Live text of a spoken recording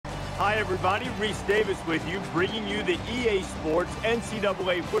Hi, everybody. Reese Davis with you, bringing you the EA Sports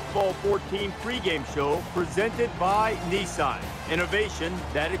NCAA Football 14 pregame show presented by Nissan. Innovation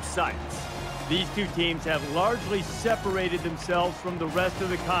that excites. These two teams have largely separated themselves from the rest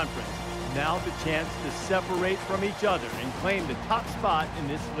of the conference. Now the chance to separate from each other and claim the top spot in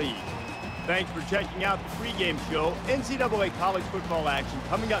this league. Thanks for checking out the pregame show. NCAA college football action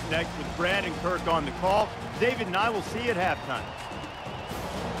coming up next with Brad and Kirk on the call. David and I will see you at halftime.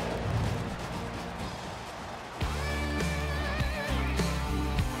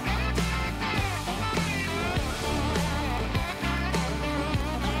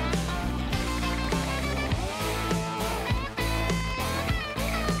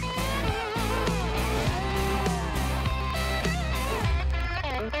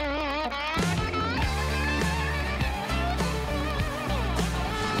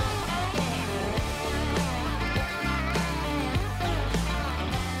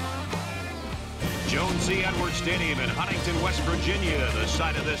 Stadium in Huntington, West Virginia, the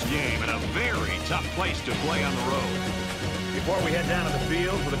site of this game, and a very tough place to play on the road. Before we head down to the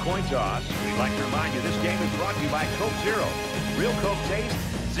field for the coin toss, we'd like to remind you this game is brought to you by Coke Zero. Real Coke taste,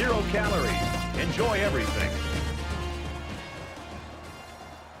 0 calories. Enjoy everything.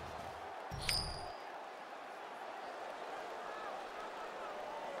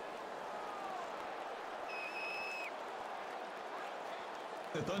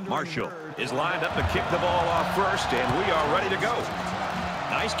 Marshall is lined up to kick the ball off first, and we are ready to go.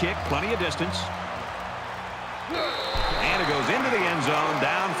 Nice kick, plenty of distance. And it goes into the end zone,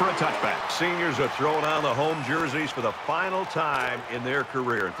 down for a touchback. Seniors are throwing on the home jerseys for the final time in their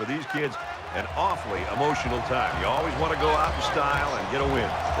career. And for these kids, an awfully emotional time. You always want to go out in style and get a win.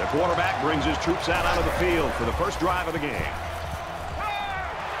 The quarterback brings his troops out onto the field for the first drive of the game.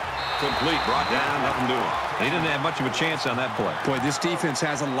 Complete, brought down, nothing doing. They didn't have much of a chance on that play. Boy, this defense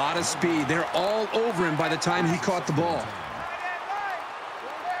has a lot of speed. They're all over him by the time he caught the ball.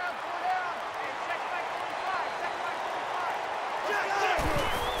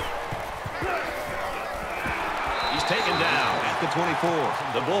 He's taken down at the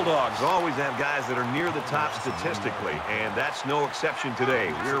 24. The Bulldogs always have guys that are near the top statistically, and that's no exception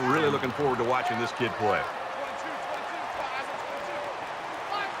today. We're really looking forward to watching this kid play.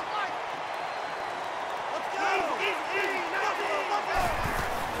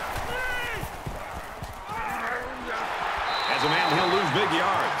 Big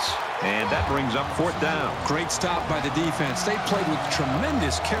yards. And that brings up 4th down. Great stop by the defense. They played with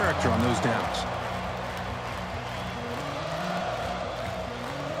tremendous character on those downs.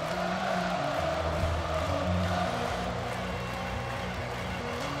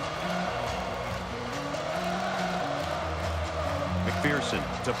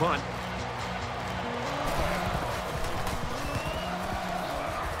 McPherson to punt.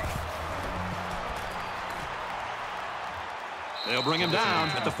 They'll bring him down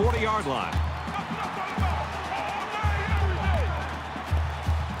at the 40-yard line.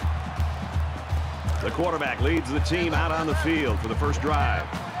 The quarterback leads the team out on the field for the first drive.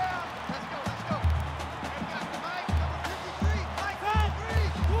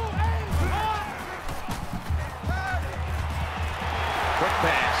 Quick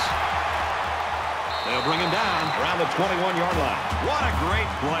pass. They'll bring him down around the 21-yard line. What a great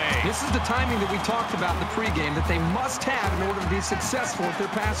play. This is the timing that we talked about in the pregame that they must have in order to be successful with their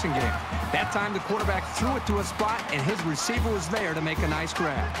passing game. That time the quarterback threw it to a spot, and his receiver was there to make a nice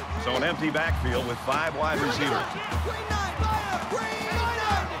grab. So an empty backfield with 5 wide receivers.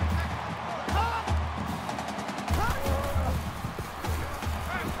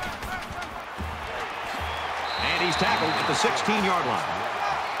 And he's tackled at the 16-yard line.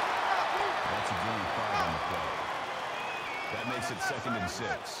 Makes it 2nd and 6. 4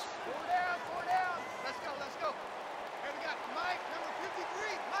 down. Let's go. Here we got Mike, number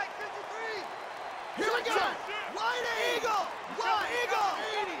 53. Mike, 53. Here we go. Wide eagle.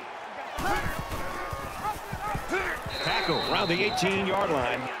 Tackle around the 18-yard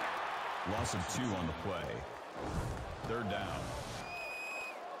line. Loss of 2 on the play. 3rd down.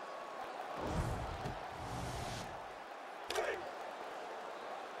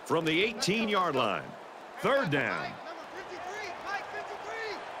 From the 18-yard line. 3rd down.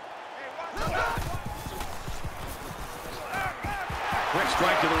 Quick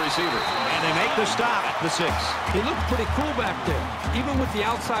strike to the receiver. And they make the stop at the 6. He looked pretty cool back there. Even with the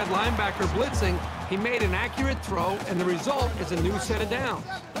outside linebacker blitzing, he made an accurate throw, and the result is a new set of downs.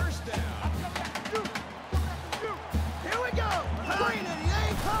 Here we go.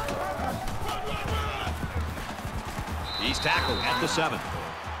 He's tackled at the 7.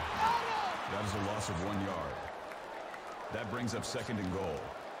 That is a loss of 1 yard. That brings up 2nd and goal.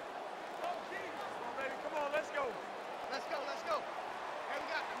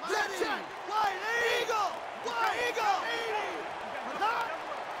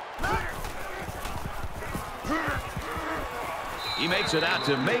 He makes it out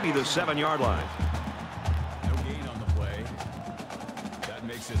to maybe the 7-yard line. No gain on the play. That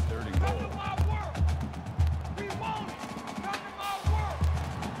makes it 3rd and goal.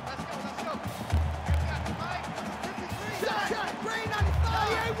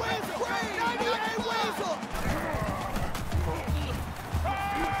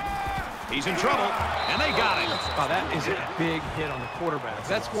 He's in trouble, and they got him. Oh, that is a big hit on the quarterback.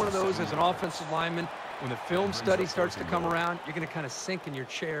 That's one of those as an offensive lineman. When the film study starts to come around, you're going to kind of sink in your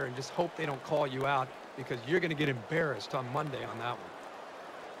chair and just hope they don't call you out because you're going to get embarrassed on Monday on that one.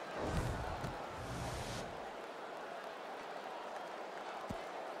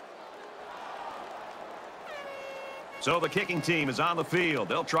 So the kicking team is on the field.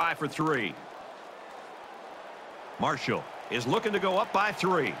 They'll try for 3. Marshall is looking to go up by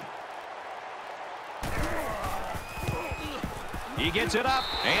 3. He gets it up,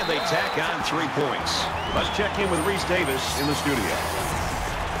 and they tack on 3 points. Let's check in with Reese Davis in the studio.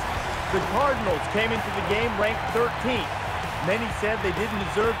 The Cardinals came into the game ranked 13th. Many said they didn't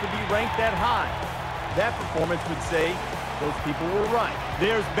deserve to be ranked that high. That performance would say those people were right.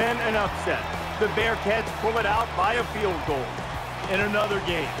 There's been an upset. The Bearcats pull it out by a field goal. In another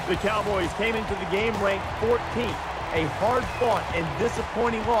game, the Cowboys came into the game ranked 14th. A hard-fought and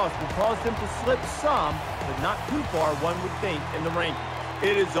disappointing loss will cause them to slip some, but not too far, one would think, in the rankings.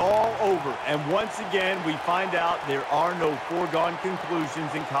 It is all over, and once again, we find out there are no foregone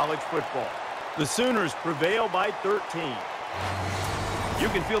conclusions in college football. The Sooners prevail by 13. You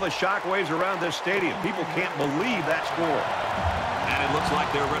can feel the shockwaves around this stadium. People can't believe that score. And it looks like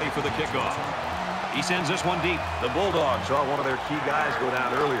they're ready for the kickoff. He sends this one deep. The Bulldogs saw one of their key guys go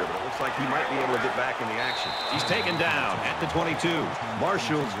down earlier, but it looks like he might be able to get back in the action. He's taken down at the 22.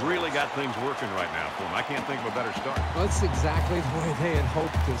 Marshall's really got things working right now for him. I can't think of a better start. Well, that's exactly the way they had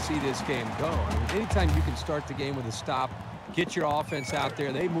hoped to see this game go. I mean, anytime you can start the game with a stop, get your offense out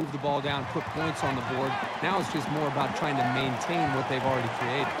there, they move the ball down, put points on the board. Now it's just more about trying to maintain what they've already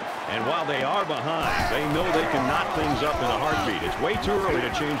created. And while they are behind, they know they can knot things up in a heartbeat. It's way too early to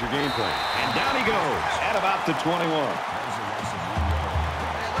change your game plan. And down he goes at about the 21.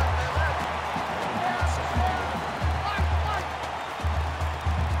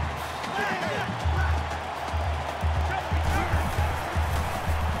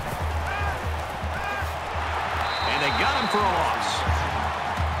 And they got him for a loss.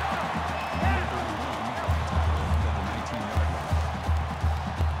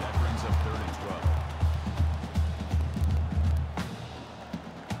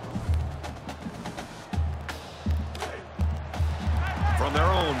 From their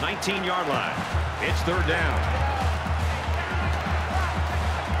own 19-yard line, it's 3rd down.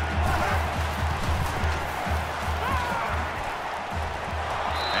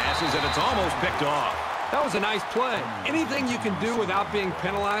 Passes, and it's almost picked off. That was a nice play. Anything you can do without being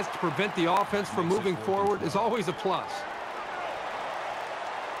penalized to prevent the offense from moving forward is always a plus.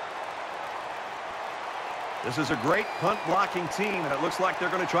 This is a great punt-blocking team, and it looks like they're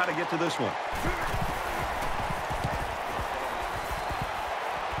going to try to get to this one.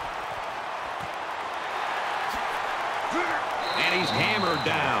 And he's hammered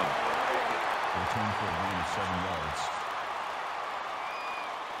down. Return for a gain of 7 yards.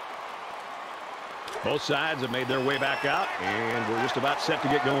 Both sides have made their way back out, and we're just about set to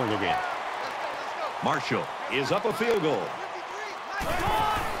get going again. Marshall is up a field goal.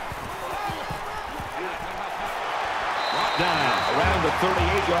 Brought down around the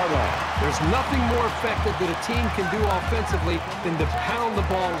 38-yard line. There's nothing more effective that a team can do offensively than to pound the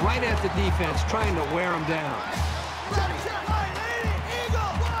ball right at the defense, trying to wear them down.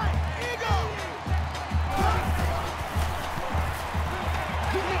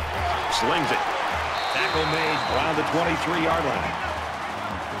 Slings it. Tackle made around the 23-yard line.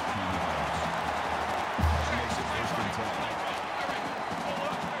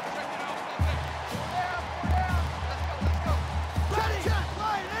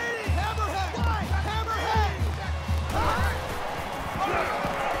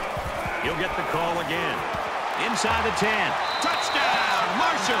 He'll get the call again. Inside the 10. Touchdown,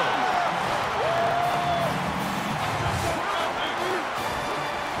 Marshall.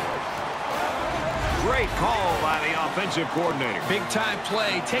 Great call by the offensive coordinator. Big-time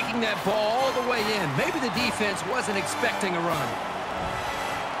play, taking that ball all the way in. Maybe the defense wasn't expecting a run.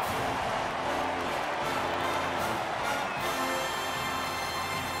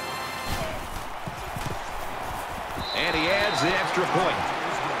 And he adds the extra point.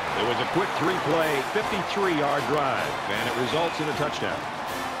 It was a quick 3-play, 53-yard drive, and it results in a touchdown.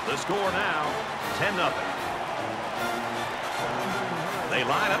 The score now, 10-0. They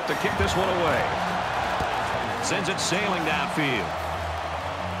line up to kick this one away. Sends it sailing downfield.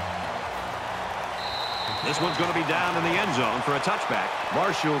 This one's going to be down in the end zone for a touchback.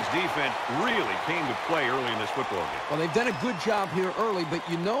 Marshall's defense really came to play early in this football game. Well, they've done a good job here early, but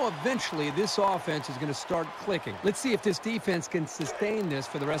you know eventually this offense is going to start clicking. Let's see if this defense can sustain this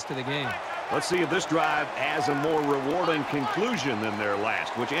for the rest of the game. Let's see if this drive has a more rewarding conclusion than their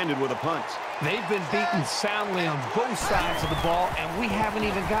last, which ended with a punt. They've been beaten soundly on both sides of the ball, and we haven't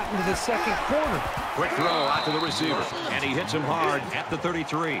even gotten to the second quarter. Quick throw out to the receiver, and he hits him hard at the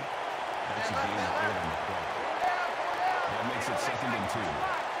 33. That's a gain of 8 on the play. That makes it 2nd and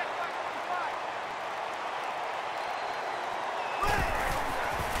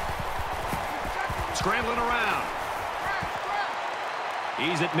 2. Scrambling around.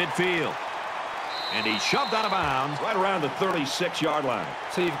 He's at midfield. And he's shoved out of bounds right around the 36-yard line.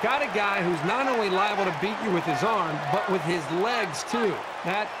 So you've got a guy who's not only liable to beat you with his arm, but with his legs, too.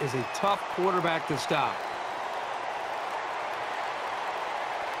 That is a tough quarterback to stop.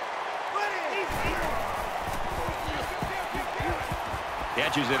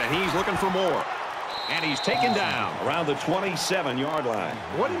 Catches it, and he's looking for more. And he's taken down around the 27-yard line.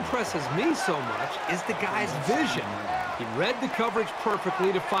 What impresses me so much is the guy's vision. He read the coverage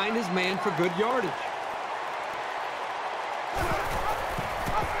perfectly to find his man for good yardage.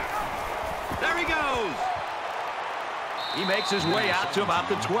 There he goes. He makes his way out to about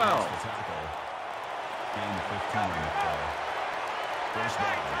the 12. Gain of 15 on the play. First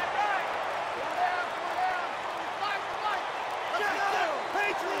down.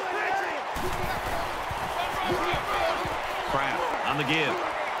 Kraft on the give.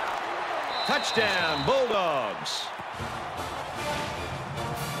 Touchdown, Bulldogs.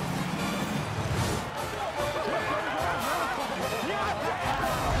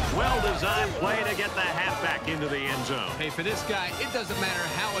 Well-designed play to get the halfback into the end zone. Hey, for this guy, it doesn't matter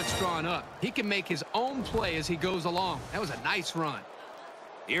how it's drawn up. He can make his own play as he goes along. That was a nice run.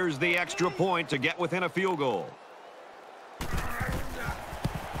 Here's the extra point to get within a field goal.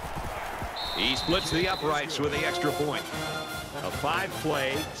 He splits the uprights with the extra point. A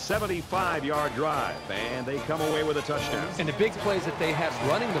 5-play, 75-yard drive, and they come away with a touchdown. And the big plays that they had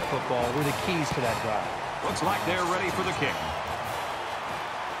running the football were the keys to that drive. Looks like they're ready for the kick.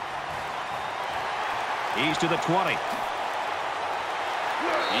 He's to the 20.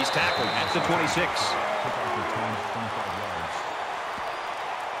 He's tackled at the 26.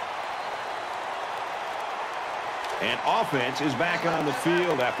 And offense is back on the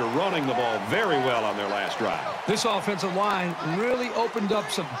field after running the ball very well on their last drive. This offensive line really opened up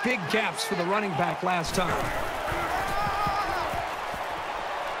some big gaps for the running back last time.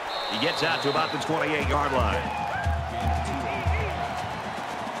 He gets out to about the 28-yard line.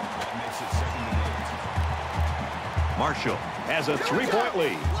 That makes it 2nd and 8. Marshall has a 3-point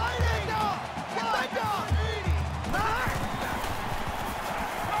lead.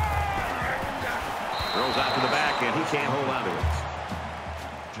 Throws out to the back, and he can't hold on to it.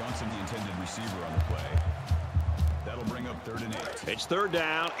 Johnson, the intended receiver on the play. That'll bring up 3rd and 8. It's 3rd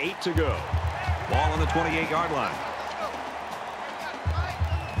down, 8 to go. Ball on the 28-yard line.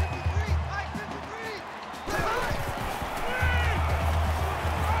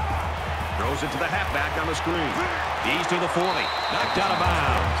 Throws it to the halfback on the screen. He's to the 40. Knocked out of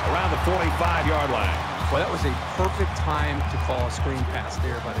bounds around the 45-yard line. Well, that was a perfect time to call a screen pass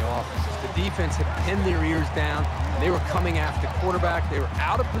there by the offense. The defense had pinned their ears down. They were coming after the quarterback. They were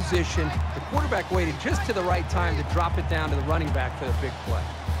out of position. The quarterback waited just to the right time to drop it down to the running back for the big play.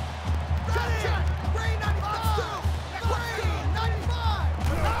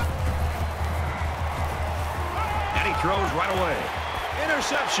 And he throws right away.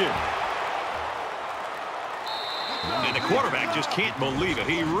 Interception. And the quarterback just can't believe it.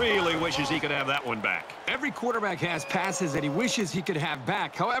 He really wishes he could have that one back. Every quarterback has passes that he wishes he could have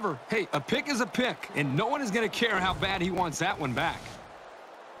back. However, hey, a pick is a pick, and no one is going to care how bad he wants that one back.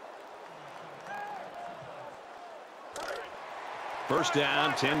 First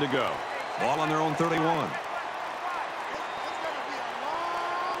down, 10 to go. Ball on their own 31.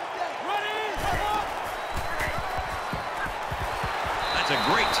 That's a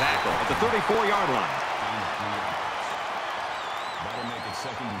great tackle at the 34-yard line. That'll make it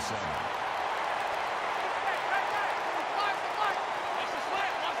 2nd and 7.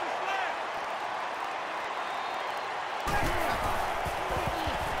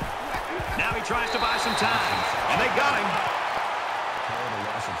 Now he tries to buy some time, and they got him. Call it a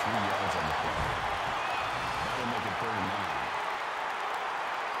loss of 3 yards on the play. That'll make it 3rd and 9.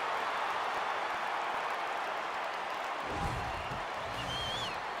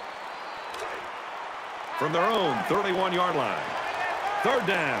 From their own 31-yard line. 3rd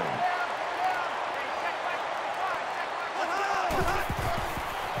down.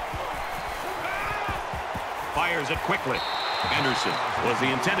 Fires it quickly. Henderson was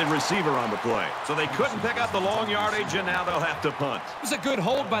the intended receiver on the play. So they couldn't pick up the long yardage, and now they'll have to punt. It was a good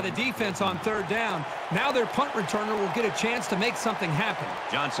hold by the defense on third down. Now their punt returner will get a chance to make something happen.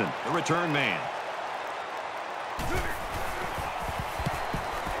 Johnson, the return man.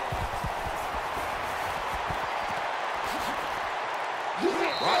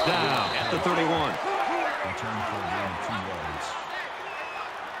 Brought down at the 31. Return for a gain of 2 yards.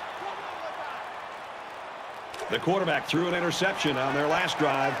 The quarterback threw an interception on their last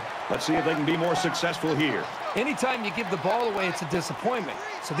drive. Let's see if they can be more successful here. Anytime you give the ball away, it's a disappointment.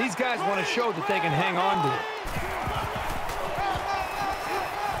 So these guys want to show that they can hang on to it.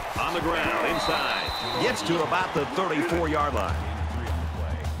 On the ground, inside. Gets to about the 34-yard line. Gain of 3 on the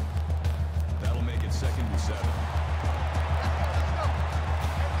play. That'll make it 2nd and 7.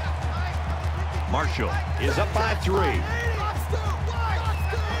 Marshall is up by 3.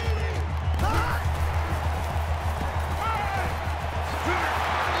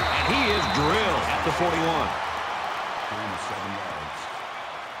 He is drilled at the 41. Gain of 7 yards.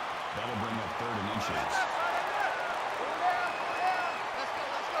 That'll bring up 3rd and inches.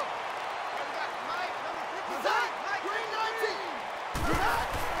 Let's go. Here we got Mike, number 50. Mike, green 19.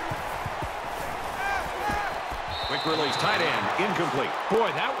 Quick release, tight end, incomplete. Boy,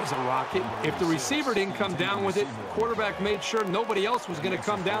 that was a rocket. If the receiver didn't come down with it, the quarterback made sure nobody else was going to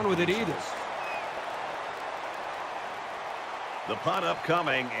come down with it either. The punt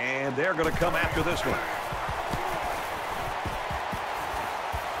upcoming, and they're going to come after this one.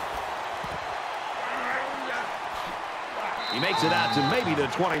 He makes it out to maybe the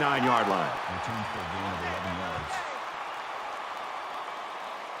 29-yard line. Return for a gain of 11 yards.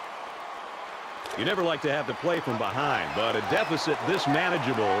 You never like to have to play from behind, but a deficit this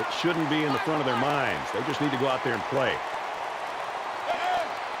manageable shouldn't be in the front of their minds. They just need to go out there and play.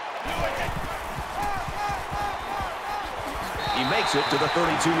 He makes it to the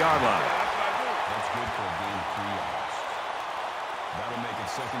 32-yard line. That's good for a gain of 3 yards. That'll make it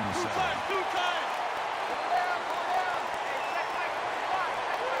 2nd and 7.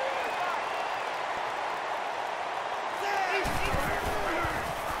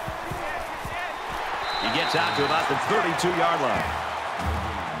 He gets out to about the 32-yard line. No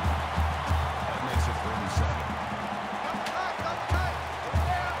gain. That makes it 3rd and 7.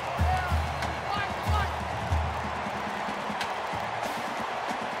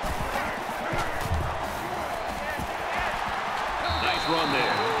 Nice run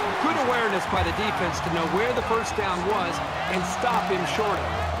there. Good awareness by the defense to know where the first down was and stop him short of it.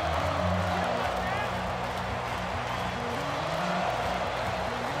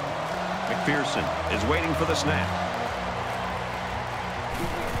 McPherson is waiting for the snap.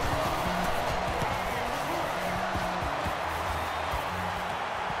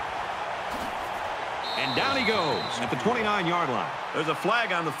 And down he goes at the 29-yard line. There's a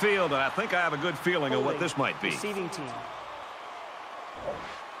flag on the field, and I think I have a good feeling of what this might be. Receiving team.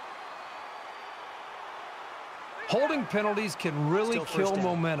 Holding penalties can really Still kill first down.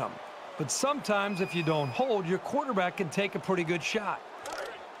 momentum. But sometimes if you don't hold, your quarterback can take a pretty good shot.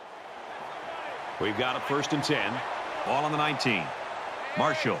 We've got a 1st and 10. Ball on the 19.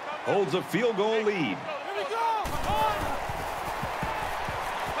 Marshall holds a field goal lead.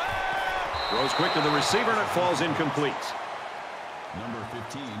 Throws quick to the receiver, and it falls incomplete. Number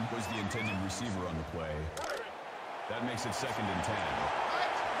 15 was the intended receiver on the play. That makes it 2nd and 10.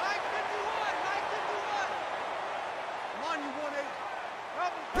 Mike 51. Come on, you 180.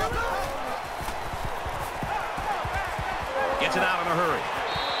 Gets it out in a hurry.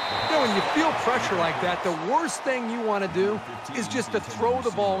 You know, when you feel pressure like that, the worst thing you want to do is just to throw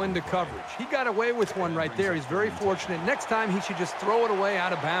the ball into coverage. He got away with one right there. He's very fortunate. Next time, he should just throw it away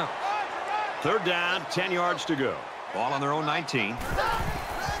out of bounds. 3rd down, 10 yards to go. Ball on their own 19. The pass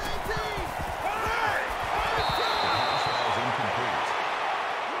was incomplete.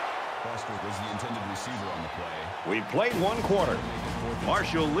 Foster was the intended receiver on the play. We've played 1 quarter.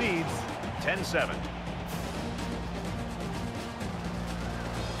 Marshall leads 10-7.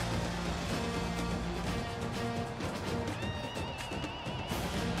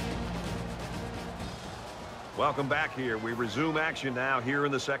 Welcome back here. We resume action now here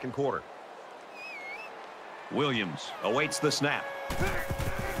in the 2nd quarter. Williams awaits the snap.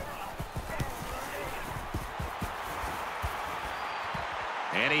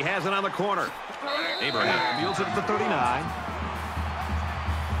 And he has it on the corner. Abraham fields it at the 39.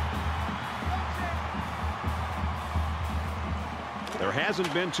 There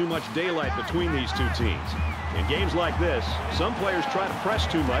hasn't been too much daylight between these two teams. In games like this, some players try to press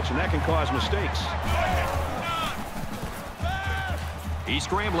too much, and that can cause mistakes. He's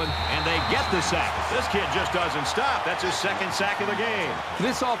scrambling, and they get the sack. This kid just doesn't stop. That's his second sack of the game. For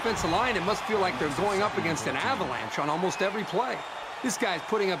this offensive line, it must feel like they're going up against an avalanche on almost every play. This guy's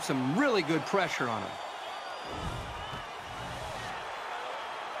putting up some really good pressure on him.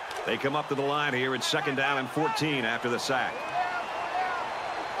 They come up to the line here. It's 2nd down and 14 after the sack.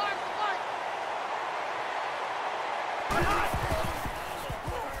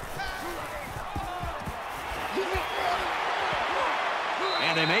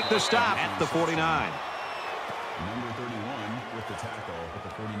 And they make the stop at the 49. Number 31 with the tackle at the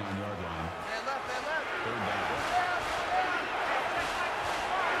 49-yard line. Third down.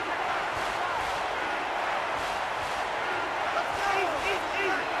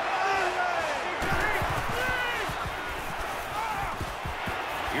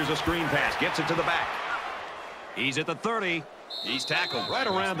 Here's a screen pass. Gets it to the back. He's at the 30. He's tackled right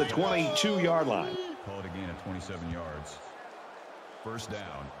around the 22-yard line. Called a gain of 27 yards. First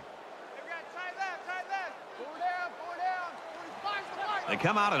down. They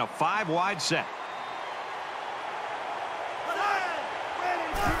come out in a 5-wide set.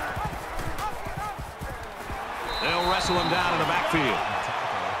 They'll wrestle him down in the backfield.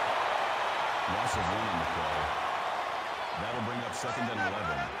 Loss of 1 on the play. That'll bring up 2nd and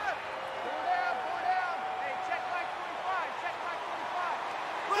 11.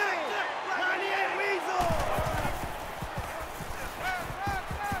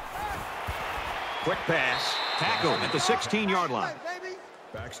 Quick pass. Tackle at the 16-yard line.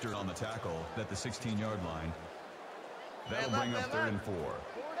 Baxter on the tackle at the 16-yard line. That'll bring up 3rd and 4.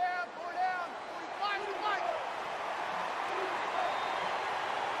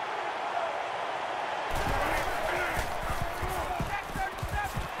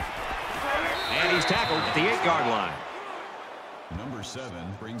 And he's tackled at the 8-yard line. Number 7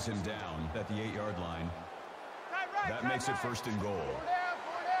 brings him down at the 8-yard line. That makes it 1st and goal.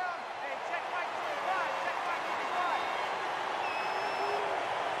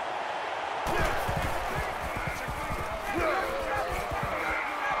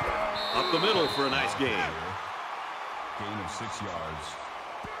 Up the middle for a nice gain. Gain of 6 yards.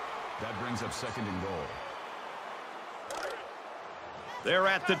 That brings up 2nd and goal. They're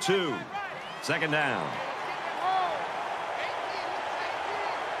at the 2. 2nd down.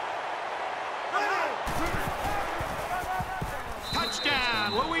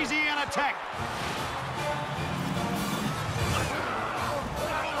 Touchdown, Louisiana Tech.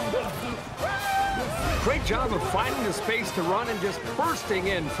 Great job of finding the space to run and just bursting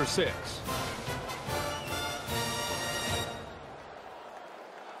in for 6.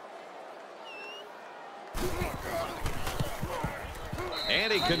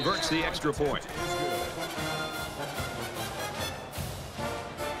 And he converts the extra point.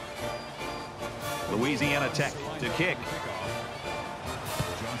 Louisiana Tech to kick.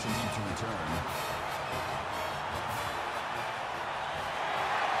 Johnson needs to return.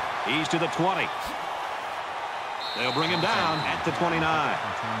 He's to the 20. They'll bring him down at the 29.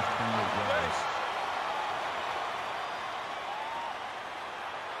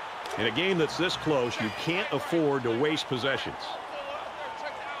 In a game that's this close, you can't afford to waste possessions.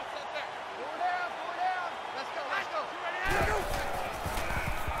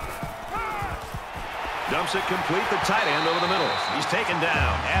 Dumps it complete, the tight end over the middle. He's taken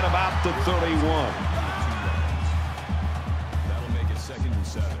down at about the 31. That'll make it 2nd and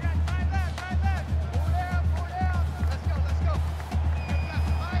 7.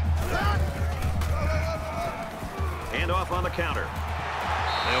 Hand off on the counter.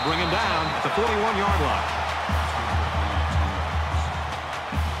 They'll bring him down at the 41-yard line.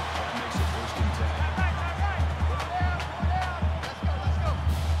 That makes it 1st and 10.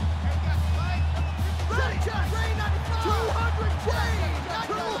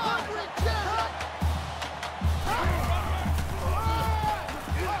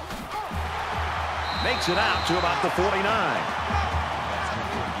 Makes it out to about the 49.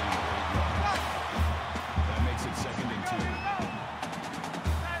 That makes it 2nd and 2.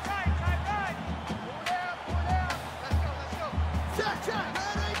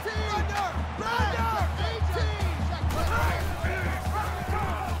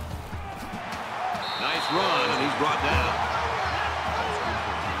 Nice run, and he's brought down.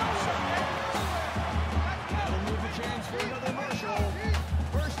 That'll move the chains for another Marshall.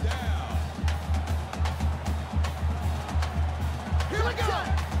 First down. Here we go!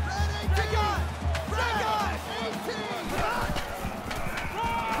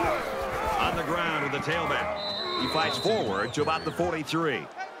 On the ground with the tailback. He fights forward to about the 43.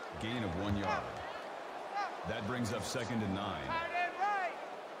 Gain of 1 yard. That brings up 2nd and 9. Tight end right.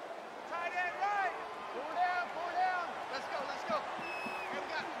 4 down. Let's go.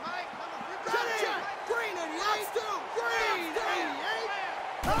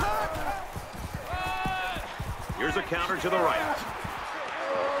 Here's a counter to the right.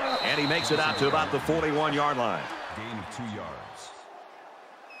 And he makes it out to about the 41-yard line. Gain of 2 yards.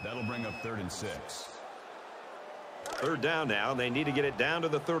 That'll bring up 3rd and 6. Third down now. They need to get it down to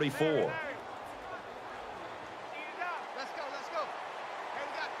the 34. Let's go, let's go. Hey,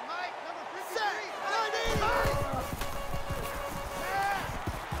 we got Mike, number 53.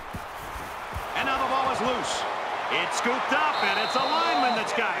 And now the ball is loose. It's scooped up, and it's a lineman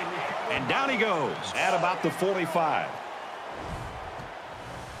that's got it. And down he goes at about the 45.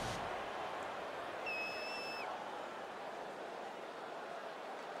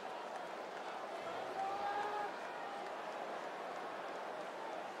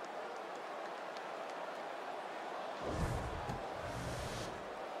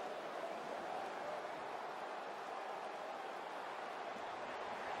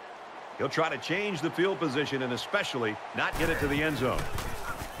 He'll try to change the field position and especially not get it to the end zone.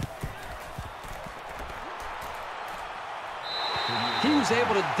 He was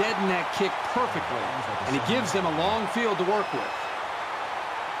able to deaden that kick perfectly, and he gives them a long field to work with.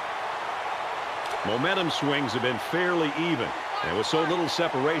 Momentum swings have been fairly even. And with so little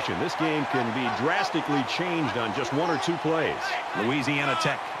separation, this game can be drastically changed on just 1 or 2 plays. Louisiana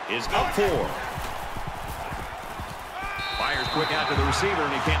Tech is up 4. Fires quick out to the receiver,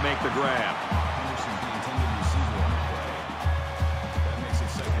 and he can't make the grab. Henderson, the intended receiver on the play. That makes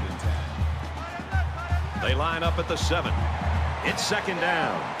it 2nd and 10. They line up at the 7. It's 2nd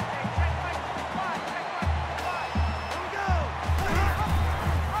down.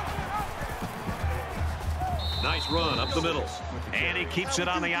 Nice run up the middle. And he keeps it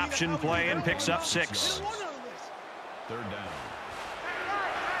on the option play and picks up 6. 3rd down.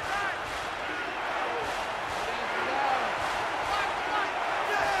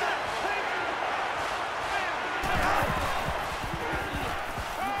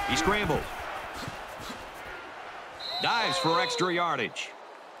 He scrambled. Dives for extra yardage.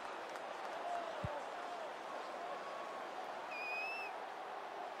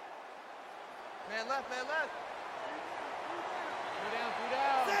 Man left, man left.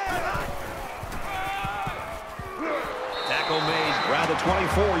 Tackle made around the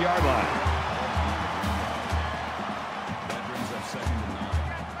 24-yard line. That brings up 2nd and 9.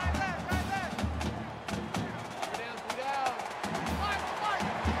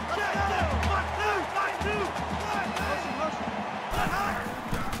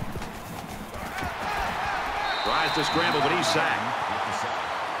 Tries to scramble, but he's sacked. With the sack.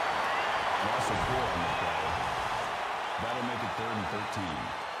 Loss of 4 on the play. That'll make it 3rd and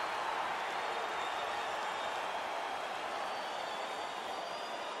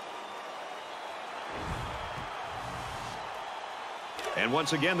 13. And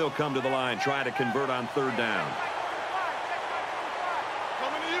once again, they'll come to the line, try to convert on 3rd down.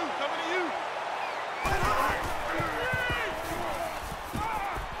 Coming to you, coming to you.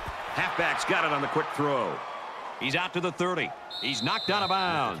 Halfback's got it on the quick throw. He's out to the 30. He's knocked out of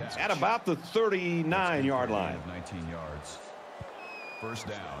bounds at about the 39-yard line. 19 yards. 1st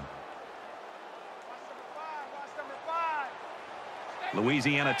down. Watch number 5.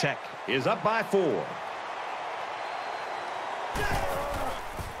 Louisiana Tech is up by 4.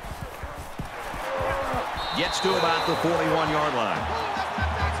 Gets to about the 41-yard line.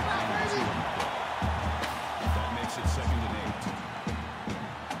 That makes it 2nd and 8.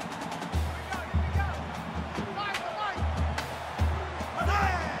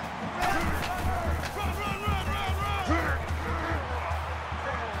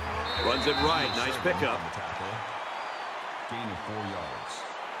 Runs it right. Nice pickup. Gain of 4 yards.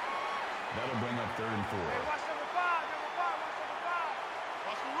 That'll bring up 3rd and 4. Watch number 5, watch number 5.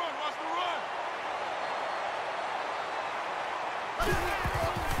 Watch the run, watch the run.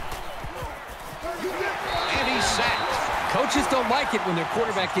 And he's sacked. Coaches don't like it when their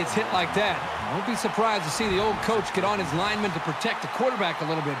quarterback gets hit like that. Don't be surprised to see the old coach get on his lineman to protect the quarterback a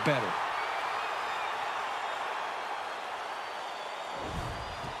little bit better.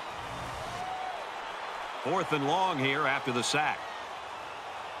 Fourth and long here after the sack.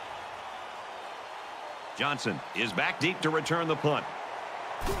 Johnson is back deep to return the punt.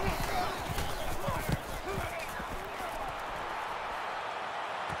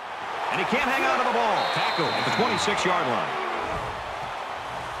 And he can't hang on to the ball. Tackle at the 26-yard line.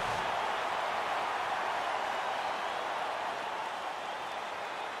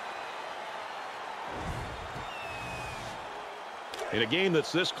 In a game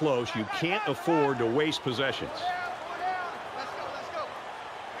that's this close, you can't afford to waste possessions. Let's go, let's go.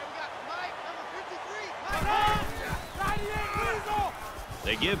 Hey, we got Mike, number 53.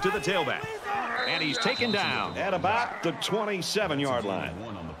 They give to the tailback. And he's taken down at about the 27-yard line.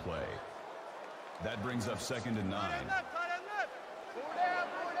 1 on the play. That brings up 2nd and 9. Tight end left. Four down.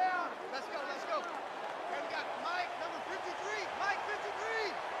 Let's go. Here we got Mike, number 53. Mike,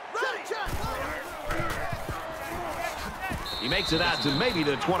 53. He makes it out to maybe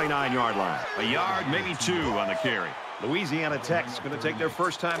the 29-yard line. A yard, maybe 2 on the carry. Louisiana Tech's going to take their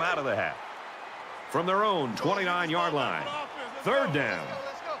first time out of the half. From their own 29-yard line. 3rd down.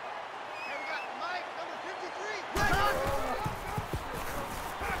 Let's go. Here we got Mike, number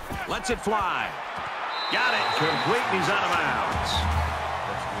 53. Lets it fly. Got it. Complete, and he's out of bounds.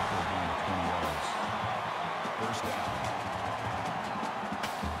 That's good for a gain of 20 yards. First down.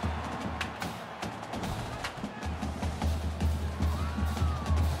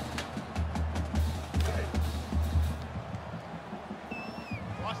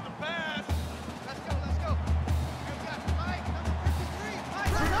 Watch the pass. Let's go. Here we got Mike, number 53.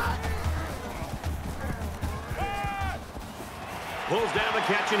 Pulls down the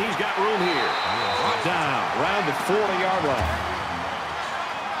catch, and he's got room here. Brought down around the 40-yard line.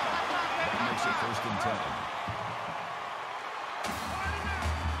 That makes it 1st and 10.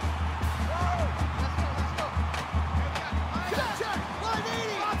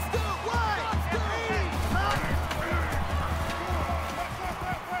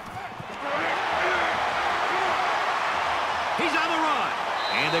 He's on the run.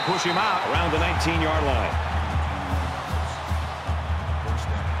 And they push him out around the 19-yard line. First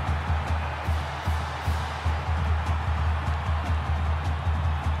down.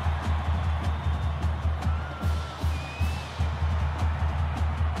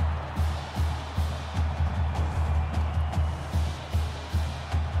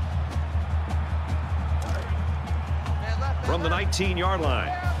 From the 19-yard line.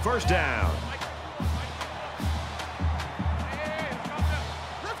 1st down.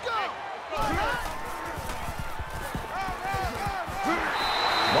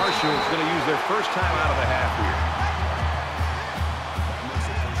 Marshall's going to use their first time out of the half here. That makes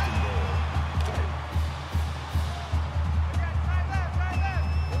it 1st and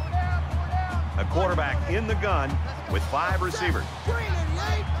goal. A quarterback in the gun with 5 receivers.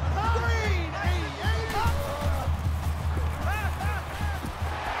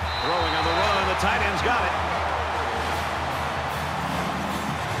 Throwing on the run, the tight end's got it.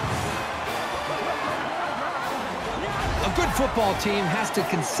 A good football team has to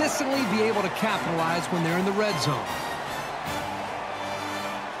consistently be able to capitalize when they're in the red zone.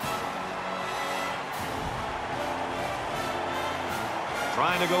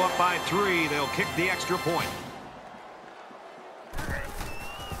 Trying to go up by 3. They'll kick the extra point.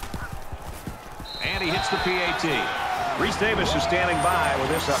 And he hits the PAT. Reese Davis is standing by with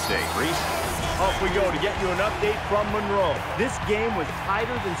this update. Reese? Off we go to get you an update from Monroe. This game was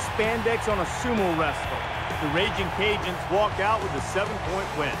tighter than spandex on a sumo wrestler. The Raging Cajuns walk out with a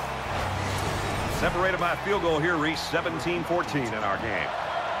 7-point win. Separated by a field goal here, Reese. 17-14 in our game.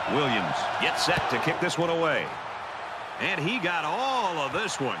 Williams gets set to kick this one away. And he got all of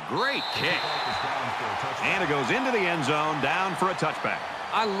this one. Great kick. And it goes into the end zone, down for a touchback.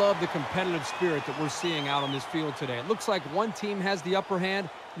 I love the competitive spirit that we're seeing out on this field today. It looks like one team has the upper hand,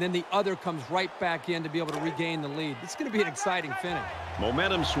 and then the other comes right back in to be able to regain the lead. It's going to be an exciting finish.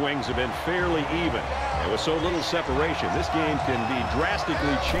 Momentum swings have been fairly even. And with so little separation, this game can be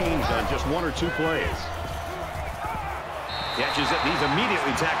drastically changed on just 1 or 2 plays. Catches it, and he's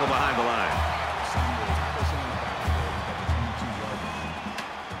immediately tackled behind the line.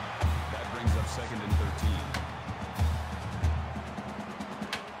 That brings up 2nd and 13.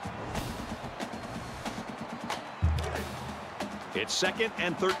 It's 2nd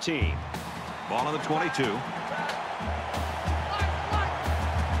and 13. Ball on the 22.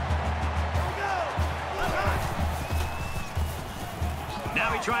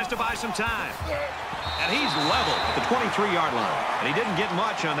 Now he tries to buy some time. And he's level at the 23-yard line. And he didn't get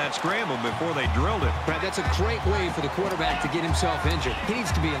much on that scramble before they drilled it. Brad, that's a great way for the quarterback to get himself injured. He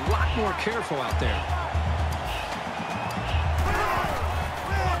needs to be a lot more careful out there.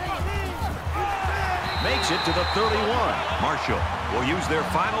 Makes it to the 31. Marshall will use their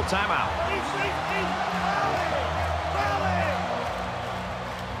final timeout.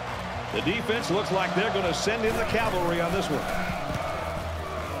 The defense looks like they're going to send in the cavalry on this one.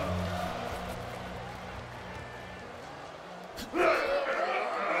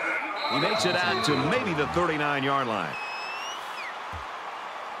 He makes it out to maybe the 39-yard line.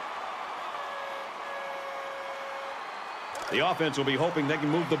 The offense will be hoping they can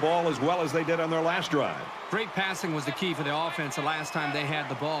move the ball as well as they did on their last drive. Great passing was the key for the offense the last time they had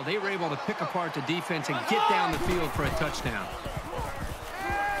the ball. They were able to pick apart the defense and get down the field for a touchdown.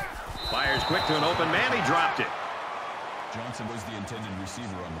 Fires quick to an open man. He dropped it. Johnson was the intended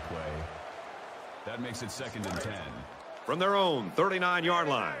receiver on the play. That makes it 2nd and 10. From their own 39-yard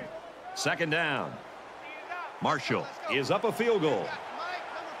line. 2nd down. Marshall is up a field goal. Mike,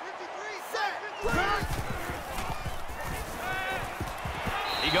 number 53. Set.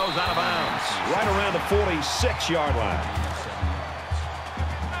 He goes out of bounds right around the 46-yard line.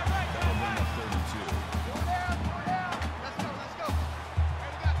 That'll bring up 32. Let's go.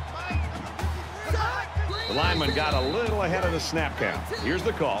 Hey, we got Mike, number 53. The lineman got a little ahead of the snap count. Here's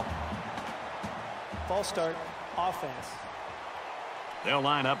the call. False start, offense. They'll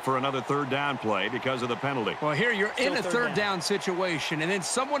line up for another 3rd down play because of the penalty. Well, here you're in a Still third third down situation, and then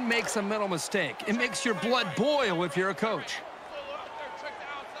someone makes a mental mistake. It makes your blood boil if you're a coach.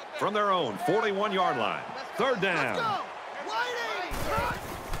 From their own 41-yard line. 3rd down.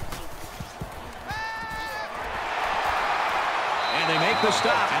 And they make the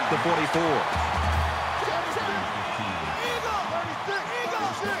stop at the 44.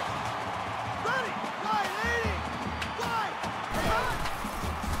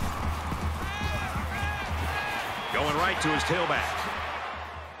 Going right to his tailback.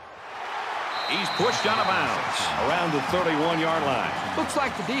 He's pushed out of bounds around the 31-yard line. Looks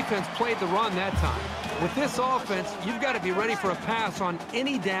like the defense played the run that time. With this offense, you've got to be ready for a pass on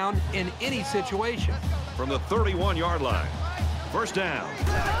any down in any situation. From the 31-yard line. 1st down.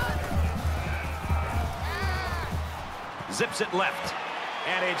 Zips it left.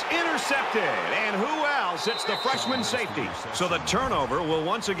 And it's intercepted. And who else? It's the freshman safety. So the turnover will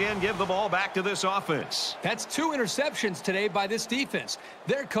once again give the ball back to this offense. That's 2 interceptions today by this defense.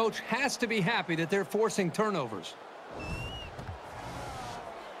 Their coach has to be happy that they're forcing turnovers.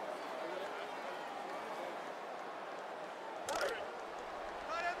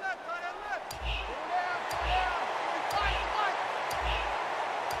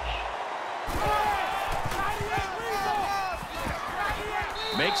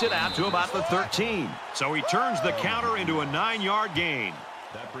 Makes it out to about the 13. So he turns the counter into a 9-yard gain.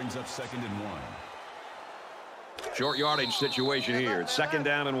 That brings up 2nd and 1. Short yardage situation here. It's 2nd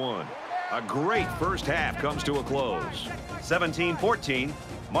down and 1. A great first half comes to a close. 17-14,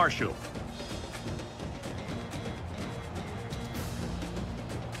 Marshall.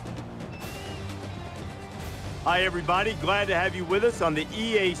 Hi, everybody. Glad to have you with us on the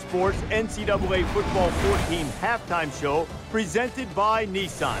EA Sports NCAA Football 14 halftime show presented by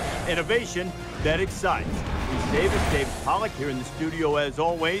Nissan. Innovation that excites. Reese David Pollock here in the studio as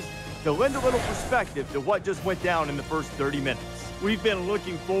always to lend a little perspective to what just went down in the first 30 minutes. We've been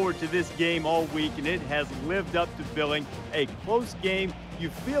looking forward to this game all week, and it has lived up to billing. A close game. You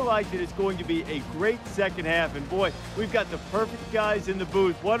feel like that it's going to be a great second half, and boy, we've got the perfect guys in the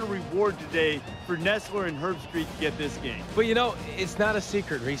booth. What a reward today for Nessler and Herbstreit to get this game. But, you know, it's not a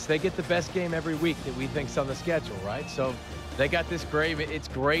secret, Reese. They get the best game every week that we think's on the schedule, right? So they got this great. It's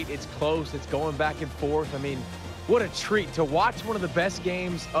great. It's close. It's going back and forth. I mean, what a treat to watch one of the best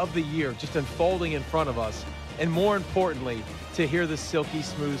games of the year just unfolding in front of us. And more importantly, to hear the silky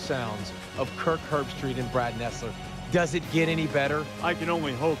smooth sounds of Kirk Herbstreit and Brad Nessler. Does it get any better? I can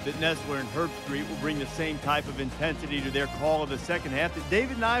only hope that Nessler and Herbstreit will bring the same type of intensity to their call of the second half that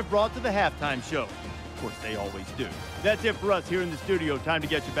David and I have brought to the halftime show. Of course, they always do. That's it for us here in the studio. Time to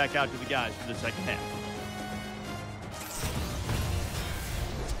get you back out to the guys for the second half.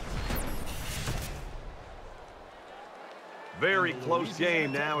 Very close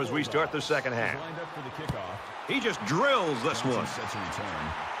game now as we start the second half. Lined up for the kickoff. He just drills this one. Sets a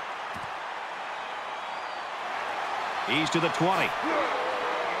return. He's to the 20.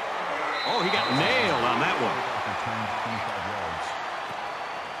 Oh, he got nailed on that one. Return 25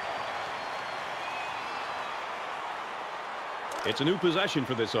 yards. It's a new possession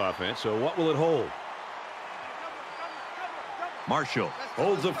for this offense, so what will it hold? Marshall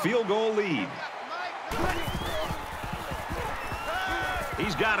holds a field goal lead.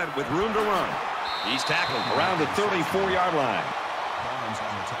 He's got it with room to run. He's tackled around the 34-yard line. Barnes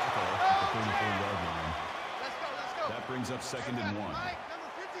on the tackle at the 34-yard line. That brings up 2nd and 1. Mike, number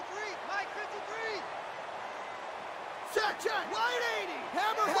 53. Mike, 53. Check. 180.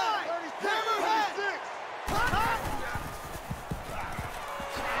 Hammer high. Hammer high.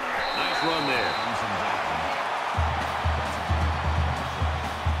 Nice run there.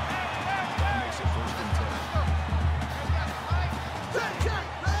 That makes it 1st and 10.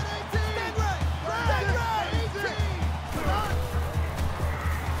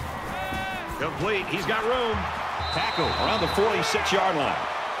 Complete. He's got room. Tackle around the 46-yard line.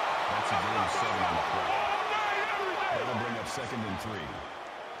 That's a gain of 7 on the play. That'll bring up 2nd and 3.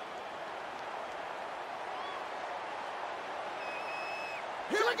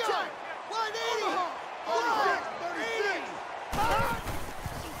 Here we go. 180. 36.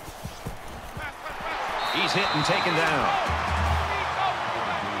 is hit and taken down.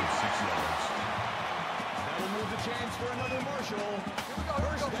 That'll move the chains for another Marshall.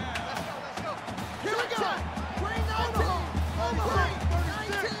 Here we go. Let's go. Here we go. Green 19. Green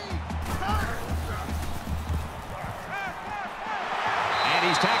 19. And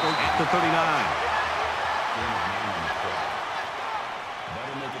he's tackled at the 39.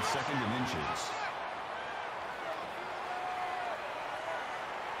 That'll make it second and inches.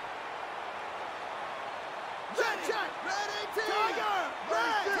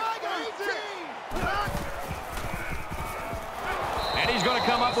 And he's going to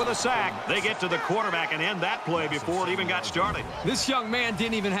come up with a sack. They get to the quarterback and end that play before it even got started. This young man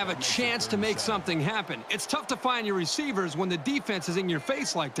didn't even have a chance to make something happen. It's tough to find your receivers when the defense is in your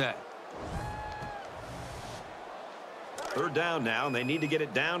face like that. Third down now, and they need to get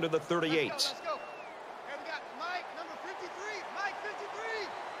it down to the 38. Let's go. Here we got Mike, number 53. Mike, 53.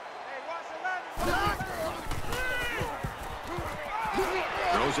 Hey, watch 11.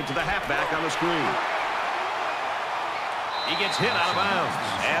 Throws it to the halfback on the screen. He gets hit out of bounds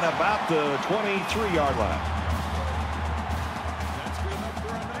at about the 23-yard line. That's good enough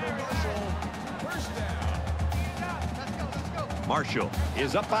for another Marshall. First down. Let's go. Marshall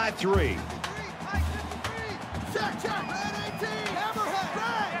is up by 3. Mike, 53. Check. Red 18. Hammerhead.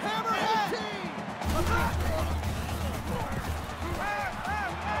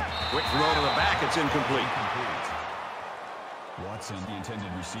 Quick throw to the back. It's incomplete. Watson, the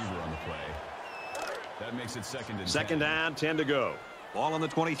intended receiver on the play. That makes it second and 10. Down, 10 to go. Ball on the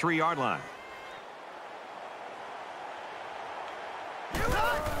 23-yard line.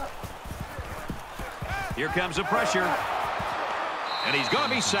 Here comes the pressure. And he's going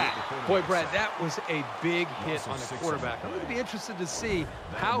to be sacked. Boy, Brad, that was a big hit on the quarterback. I'm going to be interested to see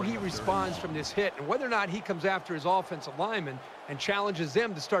how he responds from this hit and whether or not he comes after his offensive lineman and challenges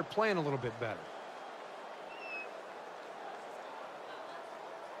them to start playing a little bit better.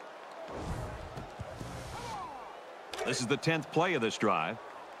 This is the 10th play of this drive.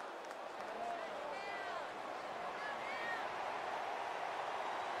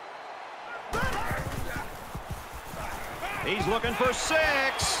 He's looking for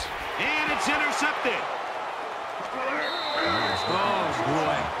 6, and it's intercepted. Oh,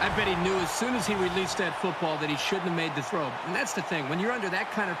 boy. I bet he knew as soon as he released that football that he shouldn't have made the throw. And that's the thing. When you're under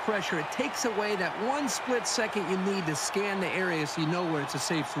that kind of pressure, it takes away that one split second you need to scan the area so you know where it's a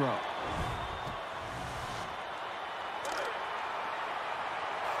safe throw.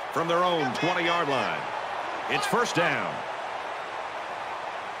 From their own 20-yard line, it's first down.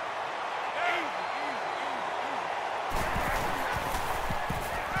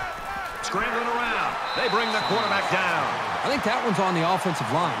 Scrambling around. They bring the quarterback down. I think that one's on the offensive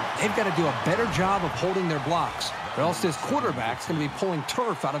line. They've got to do a better job of holding their blocks, or else this quarterback's going to be pulling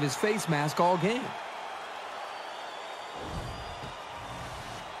turf out of his face mask all game.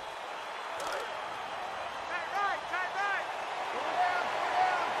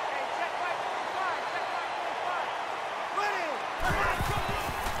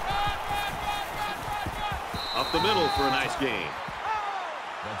 Up the middle for a nice gain.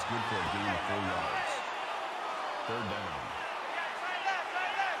 That's good for a gain of 4 yards. Third down.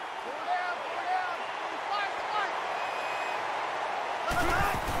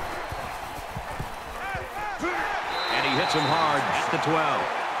 And he hits him hard at the 12.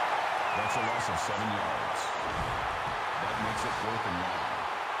 That's a loss of 7 yards. That makes it 4th and 9.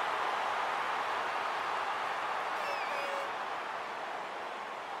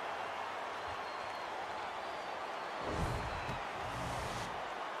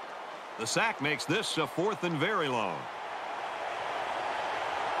 The sack makes this a 4th and very long.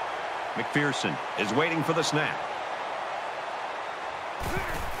 McPherson is waiting for the snap.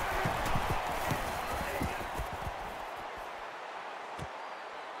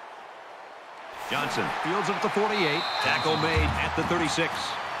 Johnson fields it at the 48. Tackle made at the 36.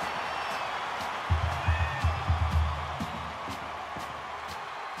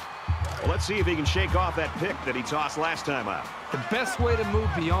 Well, let's see if he can shake off that pick that he tossed last time out. The best way to move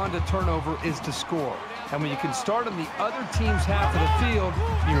beyond a turnover is to score. And when you can start on the other team's half of the field,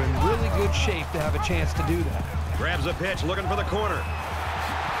 you're in really good shape to have a chance to do that. Grabs a pitch, looking for the corner.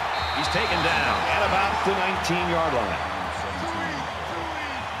 He's taken down at about the 19-yard line.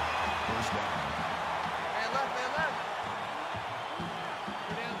 First down.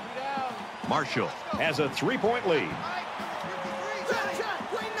 Marshall has a 3-point lead.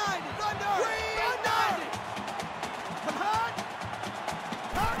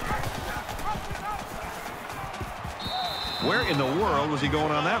 Where in the world was he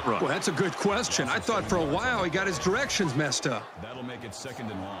going on that run? Well, that's a good question. I thought for a while he got his directions messed up. That'll make it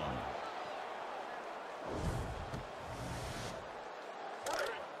 2nd and long.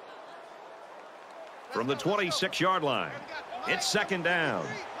 from the 26-yard line. It's second down.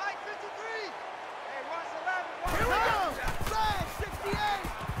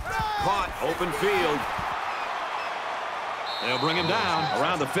 Caught, open field. They'll bring him down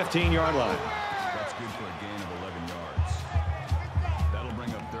around the 15-yard line. That's good for a gain of 11 yards. That'll bring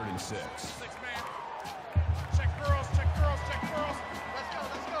up 3rd and 6. Check girls, check girls, check girls. Let's go,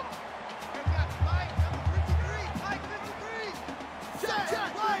 let's go. Here we got Mike, number 53. Mike, 53. Check,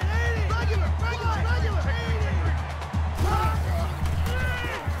 right, 80. Regular, 80.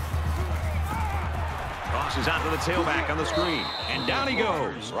 Crosses out to the tailback on the screen. And down he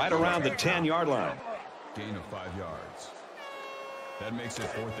goes, right around the 10-yard line. Gain of 5 yards. That makes it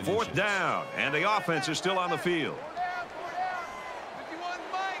 4th and 4th down, and the offense is still on the field. 51,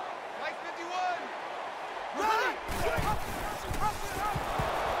 Mike. Mike, 51.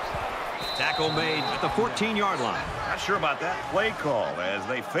 Tackle made at the 14-yard line. Not sure about that play call as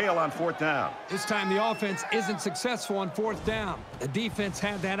they fail on 4th down. This time the offense isn't successful on 4th down. The defense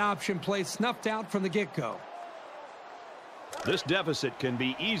had that option play snuffed out from the get-go. This deficit can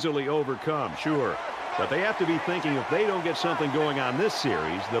be easily overcome, sure. But they have to be thinking if they don't get something going on this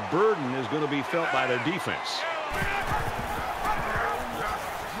series, the burden is going to be felt by their defense.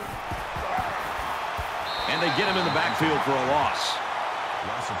 And they get him in the backfield for a loss.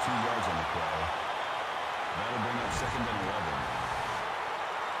 Loss of 2 yards on the play. That'll bring up 2nd and 11.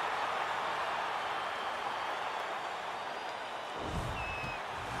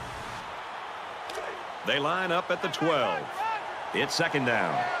 They line up at the 12. It's second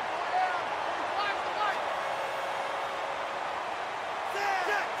down.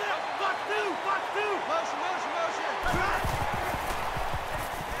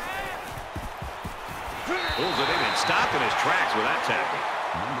 Pulls it in and stopped in his tracks with that tackle.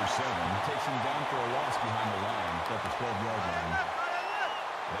 Number 7 takes him down for a loss behind the line at the 12-yard line.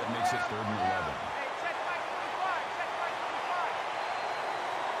 That makes it 3rd and 11.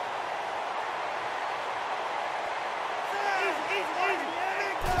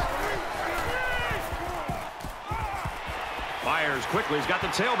 Fires quickly. He's got the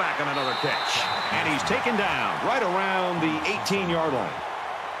tailback on another catch. And he's taken down right around the 18-yard line.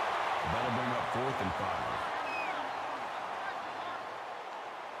 That'll bring up 4th and 5.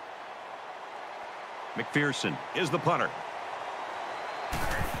 McPherson is the punter.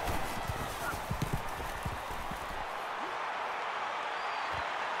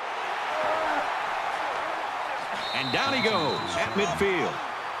 And down he goes at midfield.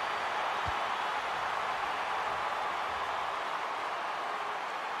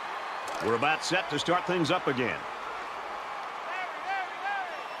 We're about set to start things up again.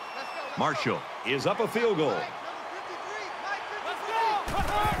 Marshall is up a field goal.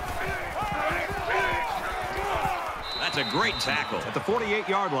 That's a great tackle at the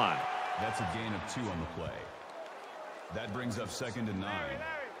 48-yard line. That's a gain of 2 on the play. That brings up 2nd and 9.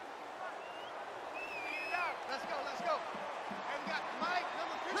 Let's go, let's go. And we got Mike,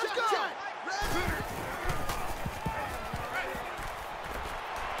 number 53. Let's go.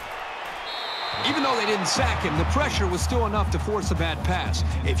 Even though they didn't sack him, the pressure was still enough to force a bad pass.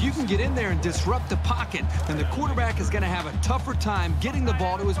 If you can get in there and disrupt the pocket, then the quarterback is going to have a tougher time getting the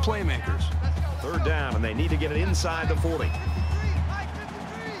ball to his playmakers. 3rd down, and they need to get it inside the 40.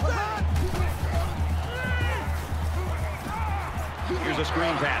 Here's a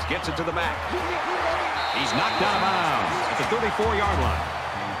screen pass, gets it to the back. He's knocked out of bounds at the 34-yard line.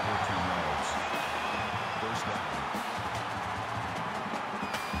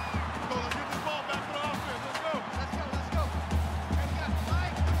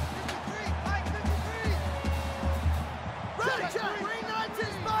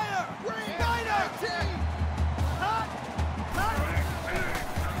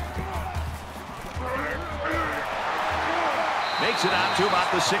 Makes it out to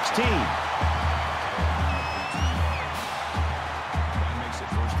about the 16. That makes it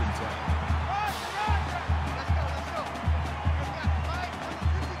 1st and 10.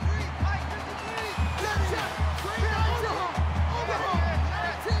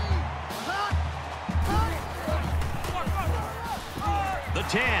 The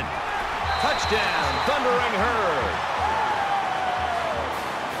 10. Touchdown, Thundering Herd.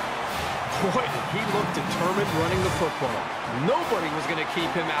 Boy, did he look determined running the football. Nobody was going to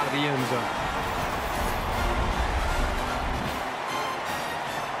keep him out of the end zone.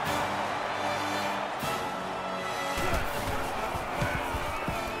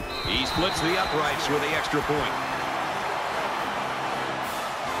 He splits the uprights with the extra point.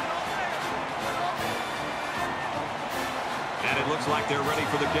 And it looks like they're ready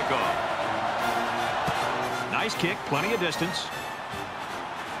for the kickoff. Nice kick, plenty of distance.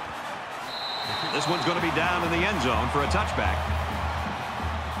 The This one's going to be down in the end zone for a touchback.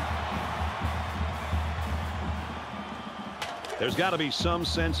 There's got to be some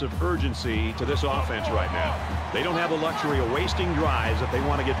sense of urgency to this offense right now. They don't have the luxury of wasting drives if they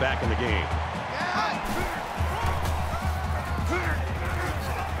want to get back in the game.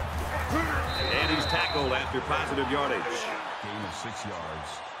 And he's tackled after positive yardage. Gain of 6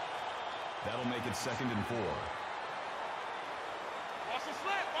 yards. That'll make it 2nd and 4. Watch the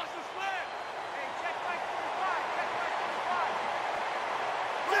slant, watch the slant. Hey, check back 45, check back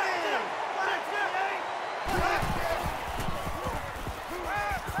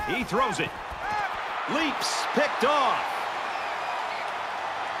 45. He throws it. Leaps, picked off.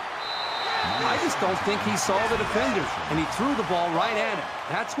 I just don't think he saw the defender, and he threw the ball right at him.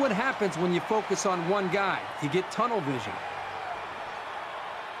 That's what happens when you focus on one guy. You get tunnel vision.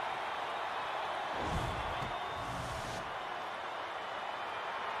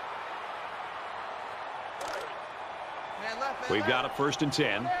 We've got a 1st and